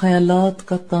خیالات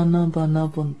کا تانا بانا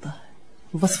بنتا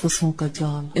ہے، وسوسوں کا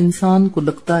جال. انسان کو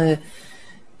لگتا ہے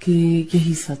کہ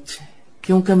یہی سچ ہے،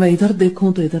 کیونکہ میں ادھر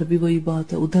دیکھوں تو ادھر بھی وہی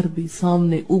بات ہے، ادھر بھی،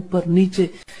 سامنے، اوپر، نیچے،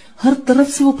 ہر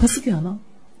طرف سے وہ پھنس گیا نا،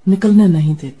 نکلنے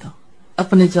نہیں دیتا،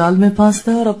 اپنے جال میں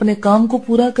پھنستا ہے اور اپنے کام کو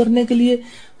پورا کرنے کے لیے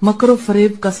مکر و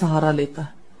فریب کا سہارا لیتا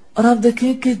ہے۔ اور آپ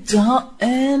دیکھیں کہ جہاں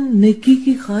عین نیکی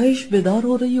کی خواہش بیدار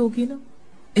ہو رہی ہوگی نا،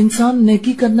 انسان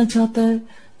نیکی کرنا چاہتا ہے،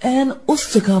 عین اس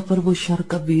جگہ پر وہ شر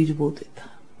کا بیج بو دیتا ہے۔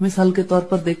 مثال کے طور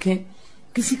پر دیکھیں،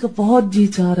 کسی کا بہت جی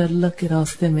چاہ رہا ہے اللہ کے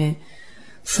راستے میں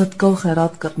صدقہ و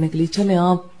خیرات کرنے کے لیے، چلیں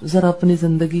آپ ذرا اپنی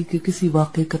زندگی کے کسی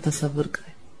واقعے کا تصور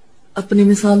کریں، اپنی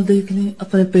مثال دیکھ لیں،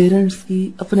 اپنے پیرنٹس کی،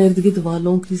 اپنے ارد گرد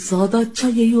والوں کی۔ زیادہ اچھا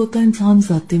یہی ہوتا ہے انسان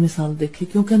ذاتی مثال دیکھے،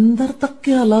 کیونکہ اندر تک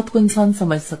کے حالات کو انسان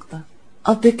سمجھ سکتا ہے۔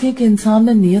 آپ دیکھیں کہ انسان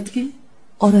نے نیت کی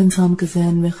اور انسان کے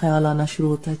ذہن میں خیال آنا شروع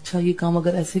ہوتا ہے، اچھا یہ کام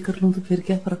اگر ایسے کر لوں تو پھر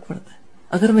کیا فرق پڑتا ہے،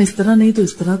 اگر میں اس طرح نہیں تو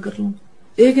اس طرح کر لوں۔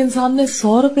 ایک انسان نے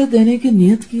 100 روپے دینے کی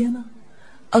نیت کی ہے نا،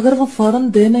 اگر وہ فوراً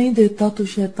دے نہیں دیتا تو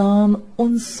شیطان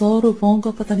ان 100 روپوں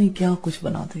کا پتہ نہیں کیا کچھ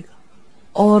بنا دے گا،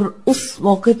 اور اس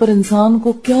موقع پر انسان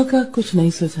کو کیا کیا کچھ نہیں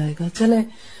سوچائے گا۔ چلیں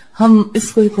ہم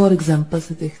اس کو ایک اور اگزامپل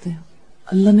سے دیکھتے ہیں۔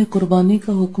 اللہ نے قربانی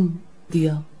کا حکم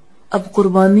دیا، اب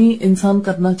قربانی انسان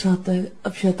کرنا چاہتا ہے،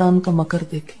 اب شیطان کا مکر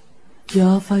دیکھیں،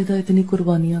 کیا فائدہ اتنی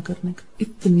قربانیاں کرنے کا،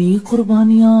 اتنی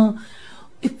قربانیاں،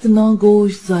 اتنا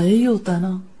گوشت ضائع ہی ہوتا ہے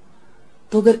نا۔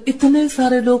 تو اگر اتنے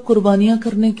سارے لوگ قربانیاں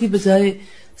کرنے کی بجائے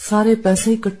سارے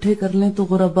پیسے اکٹھے کر لیں تو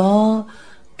غرباء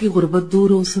کی غربت دور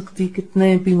ہو سکتی،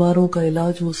 کتنے بیماروں کا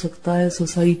علاج ہو سکتا ہے،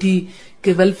 سوسائٹی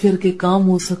کے ویلفیئر کے کام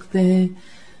ہو سکتے ہیں۔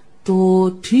 تو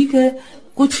ٹھیک ہے،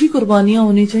 کچھ ہی قربانیاں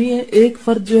ہونی چاہیے، ایک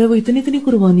فرد جو ہے وہ اتنی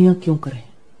قربانیاں کیوں کرے؟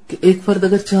 کہ ایک فرد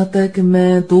اگر چاہتا ہے کہ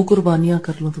میں 2 قربانیاں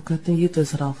کر لوں تو کہتے ہیں یہ تو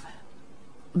اسراف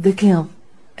ہے۔ دیکھیں آپ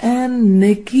این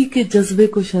نیکی کے جذبے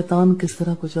کو شیطان کس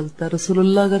طرح کو چلتا ہے۔ رسول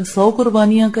اللہ اگر 100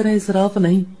 قربانیاں کریں اسراف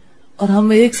نہیں، اور ہم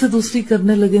ایک سے دوسری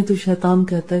کرنے لگیں تو شیطان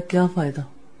کہتا ہے کیا فائدہ،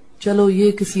 چلو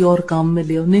یہ کسی اور کام میں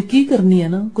لے آؤ، نیکی کرنی ہے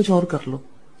نا کچھ اور کر لو۔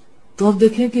 تو اب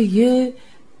دیکھیں کہ یہ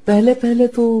پہلے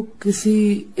تو کسی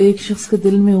ایک شخص کے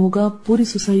دل میں ہوگا، پوری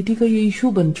سوسائٹی کا یہ ایشو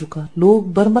بن چکا، لوگ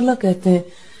برملا کہتے ہیں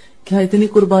کیا اتنی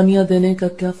قربانیاں دینے کا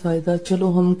کیا فائدہ،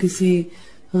 چلو ہم کسی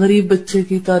غریب بچے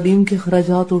کی تعلیم کے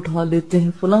اخراجات اٹھا لیتے ہیں،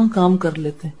 فلاں کام کر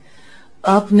لیتے ہیں۔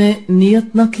 آپ نے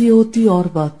نیت نہ کی ہوتی اور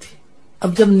بات تھی،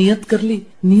 اب جب نیت کر لی،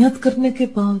 نیت کرنے کے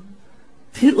بعد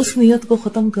پھر اس نیت کو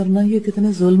ختم کرنا، یہ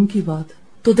کتنے ظلم کی بات ہے۔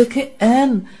 تو دیکھیں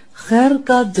عین خیر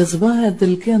کا جذبہ ہے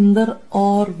دل کے اندر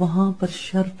اور وہاں پر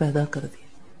شر پیدا کر دیا۔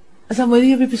 اچھا،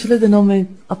 میری ابھی پچھلے دنوں میں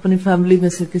اپنی فیملی میں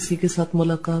سے کسی کے ساتھ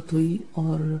ملاقات ہوئی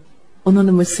اور انہوں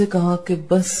نے مجھ سے کہا کہ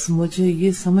بس مجھے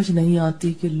یہ سمجھ نہیں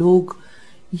آتی کہ لوگ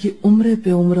یہ عمرے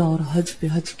پہ عمرہ اور حج پہ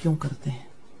حج کیوں کرتے ہیں۔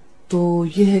 تو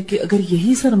یہ ہے کہ اگر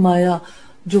یہی سرمایہ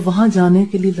جو وہاں جانے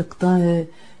کے لیے لگتا ہے،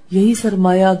 یہی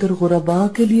سرمایہ اگر غرباء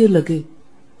کے لیے لگے،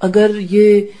 اگر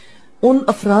یہ ان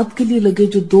افراد کے لیے لگے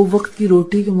جو 2 وقت کی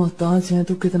روٹی کے محتاج ہیں،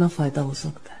 تو کتنا فائدہ ہو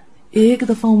سکتا ہے۔ ایک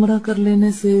دفعہ عمرہ کر لینے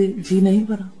سے جی نہیں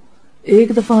بھرا،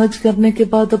 ایک دفعہ حج کرنے کے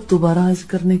بعد اب دوبارہ حج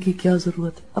کرنے کی کیا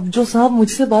ضرورت ہے۔ اب جو صاحب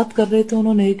مجھ سے بات کر رہے تھے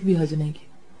انہوں نے ایک بھی حج نہیں کی،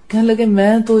 کہنے لگے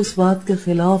میں تو اس بات کے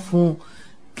خلاف ہوں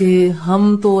کہ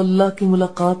ہم تو اللہ کی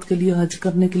ملاقات کے لیے حج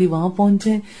کرنے کے لیے وہاں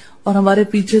پہنچے اور ہمارے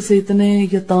پیچھے سے اتنے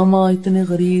یتامى، اتنے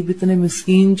غریب، اتنے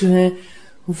مسکین جو ہیں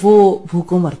وہ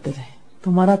بھوکوں مرتے رہے۔ تو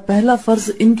ہمارا پہلا فرض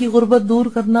ان کی غربت دور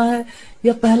کرنا ہے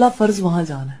یا پہلا فرض وہاں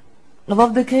جانا ہے؟ اب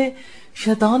آپ دیکھیں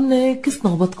شیطان نے کس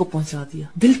نوبت کو پہنچا دیا۔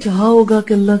 دل چاہا ہوگا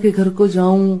کہ اللہ کے گھر کو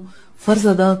جاؤں، فرض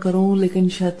ادا کروں، لیکن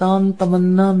شیطان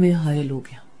تمنا میں حائل ہو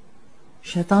گیا۔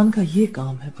 شیطان کا یہ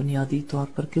کام ہے بنیادی طور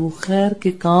پر کہ وہ خیر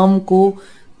کے کام کو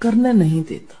کرنے نہیں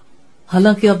دیتا۔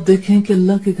 حالانکہ آپ دیکھیں کہ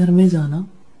اللہ کے گھر میں جانا،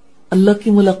 اللہ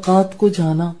کی ملاقات کو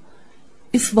جانا،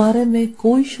 اس بارے میں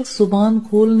کوئی شخص زبان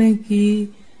کھولنے کی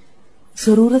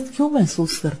ضرورت کیوں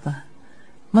محسوس کرتا ہے؟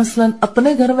 مثلا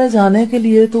اپنے گھر میں جانے کے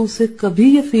لیے تو اسے کبھی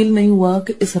یہ فیل نہیں ہوا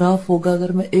کہ اسراف ہوگا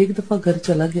اگر میں ایک دفعہ گھر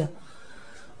چلا گیا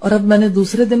اور اب میں نے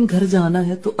دوسرے دن گھر جانا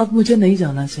ہے تو اب مجھے نہیں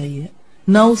جانا چاہیے۔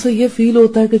 نہ اسے یہ فیل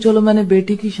ہوتا ہے کہ چلو میں نے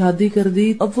بیٹی کی شادی کر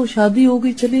دی، اب وہ شادی ہو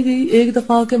گئی، چلی گئی، ایک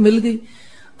دفعہ آ کے مل گئی،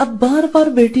 اب بار بار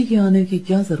بیٹی کے آنے کی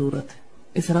کیا ضرورت ہے؟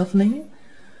 اسراف نہیں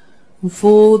ہے۔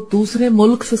 وہ دوسرے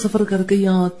ملک سے سفر کر کے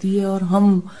یہاں آتی ہے اور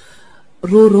ہم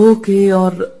رو رو کے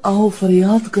اور آہو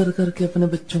فریاد کر کر کے اپنے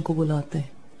بچوں کو بلاتے ہیں،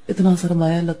 اتنا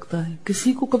سرمایہ لگتا ہے۔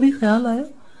 کسی کو کبھی خیال آیا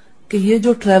کہ یہ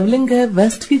جو ٹریولنگ ہے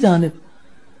ویسٹ کی جانب،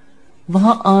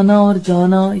 وہاں آنا اور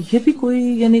جانا، یہ بھی کوئی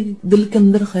یعنی دل کے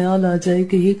اندر خیال آ جائے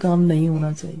کہ یہ کام نہیں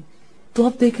ہونا چاہیے؟ تو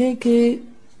آپ دیکھیں کہ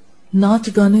ناچ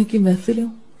گانے کی محفلیں،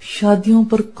 شادیوں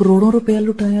پر کروڑوں روپیہ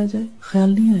لٹایا جائے، خیال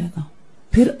نہیں آئے گا۔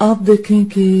 پھر آپ دیکھیں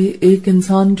کہ ایک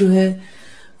انسان جو ہے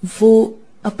وہ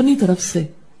اپنی طرف سے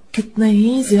کتنے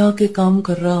ہی ضیاء کے کام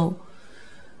کر رہا ہو،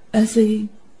 ایسے ہی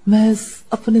محض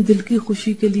اپنے دل کی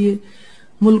خوشی کے لیے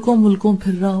ملکوں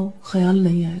پھر رہا ہو خیال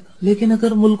نہیں آئے گا. لیکن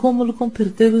اگر ملکوں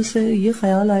پھرتے ہوئے سے یہ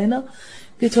خیال آئے نا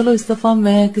کہ چلو اس دفعہ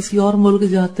میں کسی اور ملک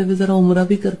جاتے ہوئے ذرا عمرہ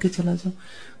بھی کر کے چلا جاؤں,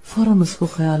 فوراً اس کو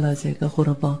خیال آ جائے گا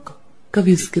غربا کا.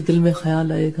 کبھی اس کے دل میں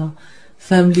خیال آئے گا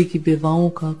فیملی کی بیواؤں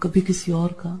کا, کبھی کسی اور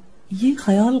کا. یہ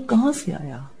خیال کہاں سے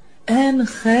آیا؟ این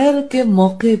خیر کے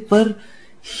موقع پر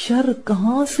شر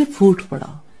کہاں سے پھوٹ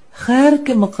پڑا. خیر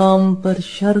کے مقام پر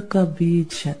شر کا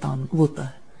بیج شیطان ہوتا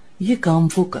ہے. یہ کام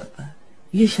وہ کرتا ہے,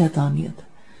 یہ شیطانیت ہے.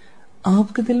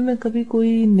 آپ کے دل میں کبھی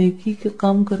کوئی نیکی کے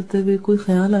کام کرتے ہوئے کوئی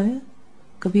خیال آیا؟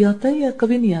 کبھی آتا ہے یا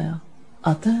کبھی نہیں آیا؟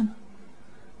 آتا ہے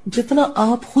نا. جتنا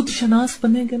آپ خود شناس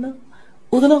بنیں گے نا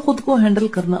اتنا خود کو ہینڈل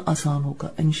کرنا آسان ہوگا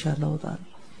انشاءاللہ تعالی.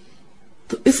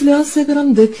 تو اس لحاظ سے اگر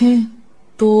ہم دیکھیں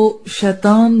تو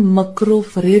شیطان مکر و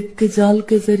فریب کے جال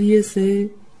کے ذریعے سے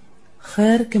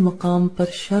خیر کے مقام پر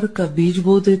شر کا بیج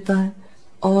بو دیتا ہے.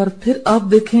 اور پھر آپ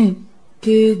دیکھیں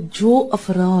کہ جو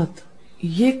افراد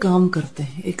یہ کام کرتے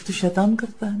ہیں, ایک تو شیطان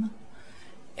کرتا ہے نا,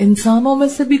 انسانوں میں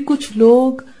سے بھی کچھ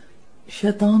لوگ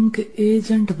شیطان کے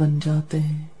ایجنٹ بن جاتے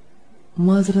ہیں.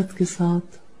 معذرت کے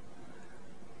ساتھ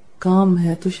کام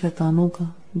ہے تو شیطانوں کا,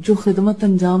 جو خدمت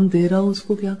انجام دے رہا ہو اس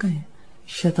کو کیا کہیں؟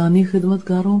 شیطانی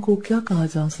خدمتگاروں کو کیا کہا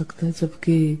جا سکتا ہے,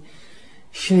 جبکہ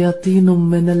شیاطین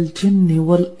من الجن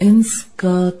والانس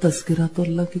کا تذکرہ تو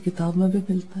اللہ کی کتاب میں بھی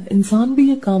ملتا ہے. انسان بھی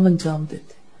یہ کام انجام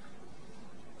دیتے.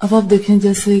 اب آپ دیکھیں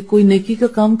جیسے کوئی نیکی کا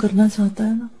کام کرنا چاہتا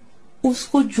ہے نا, اس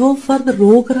کو جو فرد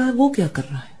روک رہا ہے وہ کیا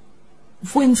کر رہا ہے؟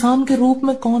 وہ انسان کے روپ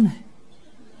میں کون ہے؟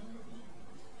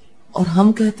 اور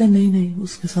ہم کہتے ہیں نہیں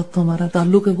اس کے ساتھ تو ہمارا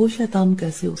تعلق ہے, وہ شیطان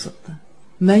کیسے ہو سکتا ہے؟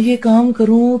 میں یہ کام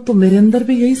کروں تو میرے اندر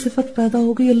بھی یہی صفت پیدا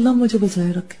ہوگی, اللہ مجھے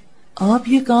بچائے رکھے. آپ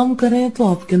یہ کام کریں تو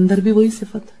آپ کے اندر بھی وہی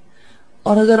صفت ہے.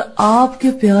 اور اگر آپ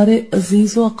کے پیارے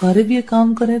عزیز و اقارب یہ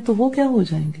کام کریں تو وہ کیا ہو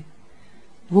جائیں گے؟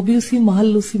 وہ بھی اسی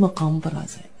محل اسی مقام پر آ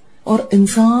جائیں. اور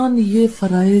انسان یہ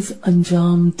فرائض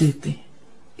انجام دیتے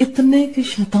ہیں اتنے کہ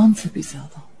شیطان سے بھی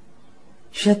زیادہ.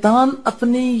 شیطان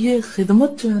اپنی یہ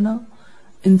خدمت جو ہے نا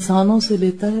انسانوں سے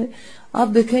لیتا ہے.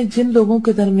 آپ دیکھیں جن لوگوں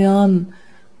کے درمیان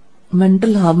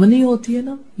مینٹل ہارمنی ہوتی ہے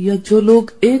نا, یا جو لوگ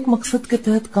ایک مقصد کے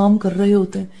تحت کام کر رہے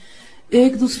ہوتے ہیں,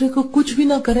 ایک دوسرے کو کچھ بھی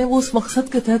نہ کریں وہ اس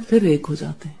مقصد کے تحت پھر ایک ہو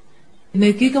جاتے ہیں.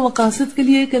 نیکی کے مقاصد کے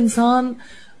لیے ایک انسان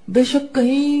بے شک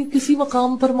کہیں کسی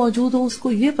مقام پر موجود ہو, اس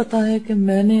کو یہ پتا ہے کہ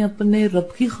میں نے اپنے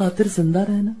رب کی خاطر زندہ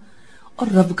رہنا اور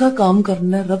رب کا کام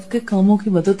کرنا ہے, رب کے کاموں کی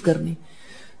مدد کرنی.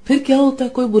 پھر کیا ہوتا ہے,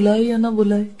 کوئی بلائے یا نہ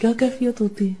بلائے, کیا کیفیت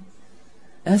ہوتی ہے؟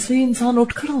 ایسے ہی انسان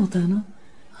اٹھ کھڑا ہوتا ہے نا.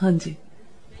 ہاں جی,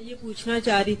 میں یہ پوچھنا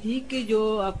چاہ رہی تھی کہ جو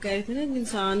آپ کہہ رہے تھے نا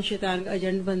انسان شیطان کا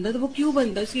ایجنٹ بنتا ہے, تو وہ کیوں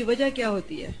بنتا ہے, اس کی وجہ کیا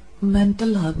ہوتی ہے؟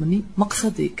 Mental harmony.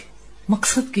 مقصد ایک ہے,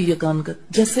 مقصد کی یگانگت.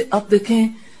 جیسے آپ دیکھیں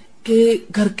کہ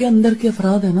گھر کے اندر کے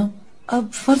افراد ہیں نا, اب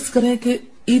فرض کریں کہ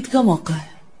عید کا موقع ہے,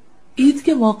 عید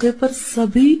کے موقع پر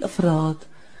سبھی افراد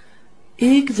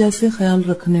ایک جیسے خیال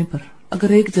رکھنے پر, اگر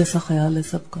ایک جیسا خیال ہے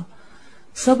سب کا,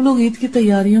 سب لوگ عید کی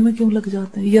تیاریوں میں کیوں لگ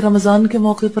جاتے ہیں, یا رمضان کے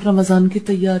موقع پر رمضان کی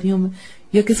تیاریوں میں,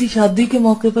 یا کسی شادی کے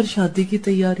موقع پر شادی کی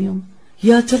تیاریوں میں,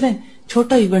 یا چلیں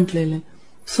چھوٹا ایونٹ لے لیں,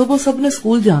 صبح سب نے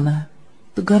اسکول جانا ہے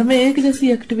تو گھر میں ایک جیسی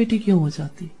ایکٹیویٹی کیوں ہو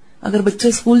جاتی؟ اگر بچے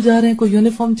اسکول جا رہے ہیں, کوئی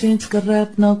یونیفارم چینج کر رہا ہے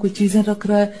اپنا, کوئی چیزیں رکھ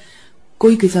رہا ہے,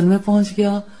 کوئی کچن میں پہنچ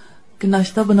گیا کہ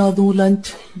ناشتہ بنا دوں,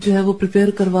 لنچ جو ہے وہ پریپیئر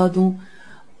کروا دوں,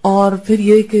 اور پھر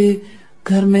یہ کہ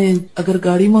گھر میں اگر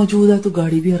گاڑی موجود ہے تو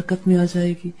گاڑی بھی حرکت میں آ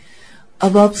جائے گی.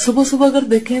 اب آپ صبح اگر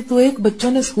دیکھیں تو ایک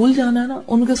بچوں نے اسکول جانا ہے نا,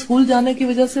 ان کے اسکول جانے کی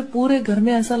وجہ سے پورے گھر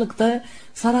میں ایسا لگتا ہے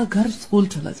سارا گھر اسکول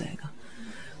چلا جائے گا,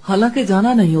 حالانکہ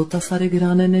جانا نہیں ہوتا سارے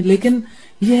گھرانے نے, لیکن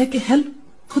یہ ہے کہ ہیلپ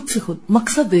خود سے خود,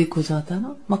 مقصد ایک ہو جاتا ہے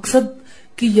نا. مقصد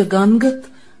کی یگانگت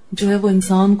جو ہے وہ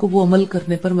انسان کو وہ عمل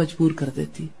کرنے پر مجبور کر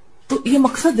دیتی. تو یہ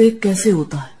مقصد ایک کیسے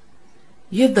ہوتا ہے,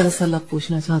 یہ دراصل آپ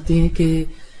پوچھنا چاہتے ہیں کہ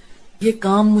یہ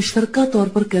کام مشترکہ طور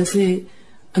پر کیسے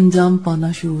انجام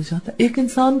پانا شروع ہو جاتا ہے. ایک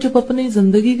انسان جب اپنی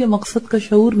زندگی کے مقصد کا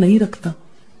شعور نہیں رکھتا,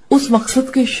 اس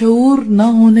مقصد کے شعور نہ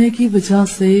ہونے کی وجہ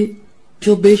سے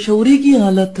جو بے شعوری کی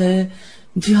حالت ہے,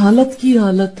 جہالت کی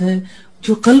حالت ہے,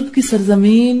 جو قلب کی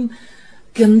سرزمین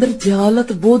کے اندر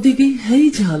جہالت بو دی گئی ہے, ہی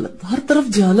جہالت, ہر طرف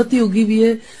جہالت ہی اگی ہوئی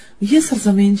ہے, یہ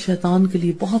سرزمین شیطان کے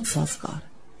لیے بہت سازگار ہے.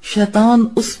 شیطان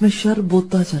اس میں شر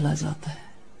بوتا چلا جاتا ہے,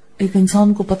 ایک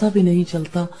انسان کو پتہ بھی نہیں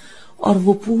چلتا, اور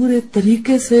وہ پورے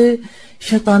طریقے سے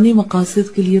شیطانی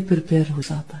مقاصد کے لیے پریپیئر ہو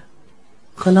جاتا ہے.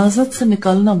 غلاظت سے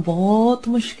نکالنا بہت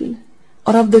مشکل ہے.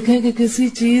 اور آپ دیکھیں کہ کسی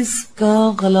چیز کا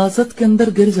غلاظت کے اندر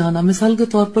گر جانا, مثال کے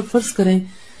طور پر فرض کریں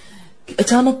کہ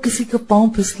اچانک کسی کا پاؤں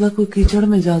پھسلا, کوئی کیچڑ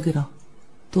میں جا گرا,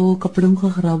 تو کپڑوں کا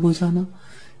خراب ہو جانا,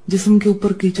 جسم کے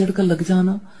اوپر کیچڑ کا لگ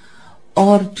جانا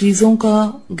اور چیزوں کا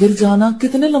گر جانا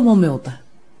کتنے لمحوں میں ہوتا ہے؟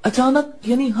 اچانک,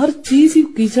 یعنی ہر چیز ہی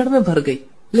کیچڑ میں بھر گئی,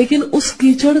 لیکن اس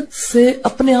کیچڑ سے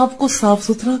اپنے آپ کو صاف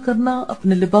ستھرا کرنا،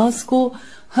 اپنے لباس کو،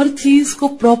 ہر چیز کو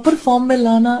پراپر فارم میں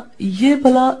لانا، یہ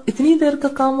بھلا اتنی دیر کا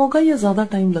کام ہوگا یا زیادہ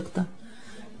ٹائم لگتا ہے؟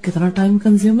 کتنا ٹائم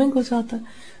کنزیومنگ ہو جاتا ہے.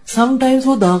 سم ٹائمز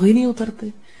وہ داغ ہی نہیں اترتے،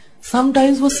 سم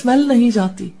ٹائمز وہ اسمیل نہیں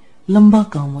جاتی، لمبا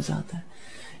کام ہو جاتا ہے.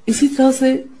 اسی طرح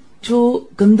سے جو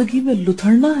گندگی میں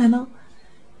لتھڑنا ہے نا،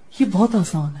 یہ بہت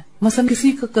آسان ہے. مثلا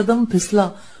کسی کا قدم پھسلا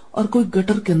اور کوئی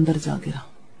گٹر کے اندر جا گرا،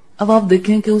 اب آپ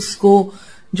دیکھیں کہ اس کو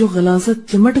جو غلاظت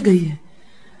چمٹ گئی ہے،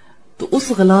 تو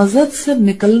اس غلاظت سے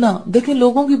نکلنا، دیکھیں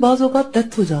لوگوں کی بعض اوقات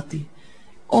ڈیتھ ہو جاتی،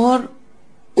 اور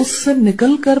اس سے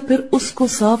نکل کر پھر اس کو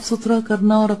صاف ستھرا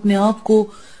کرنا اور اپنے آپ کو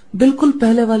بالکل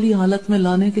پہلے والی حالت میں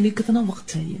لانے کے لیے کتنا وقت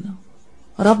چاہیے نا.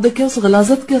 اور آپ دیکھیں اس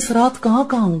غلاظت کے اثرات کہاں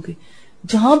کہاں ہوں گے.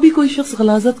 جہاں بھی کوئی شخص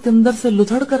غلاظت کے اندر سے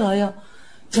لتھڑ کر آیا،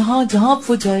 جہاں جہاں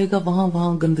وہ جائے گا وہاں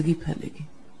وہاں گندگی پھیلے گی.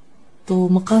 تو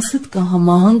مقاصد کا ہم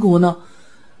آہنگ ہونا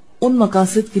ان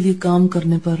مقاصد کے لیے کام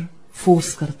کرنے پر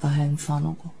فورس کرتا ہے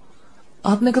انسانوں کو.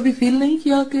 آپ نے کبھی فیل نہیں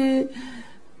کیا کہ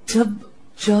جب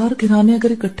چار گھرانے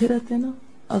اگر اکٹھے رہتے ہیں نا،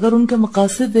 اگر ان کے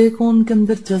مقاصد ایک ہوں، ان کے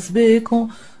اندر جذبے ایک ہوں،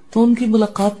 تو ان کی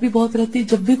ملاقات بھی بہت رہتی،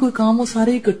 جب بھی کوئی کام ہو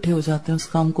سارے اکٹھے ہو جاتے ہیں اس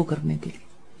کام کو کرنے کے لیے.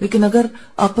 لیکن اگر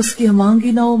آپس کی ہم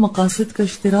آہنگی نہ ہو، مقاصد کا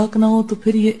اشتراک نہ ہو، تو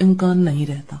پھر یہ امکان نہیں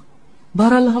رہتا.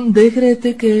 بہرحال ہم دیکھ رہے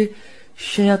تھے کہ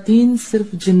شیاطین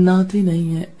صرف جنات ہی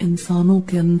نہیں ہیں، انسانوں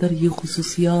کے اندر یہ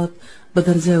خصوصیات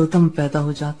بدرجہ اتم پیدا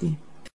ہو جاتی ہیں.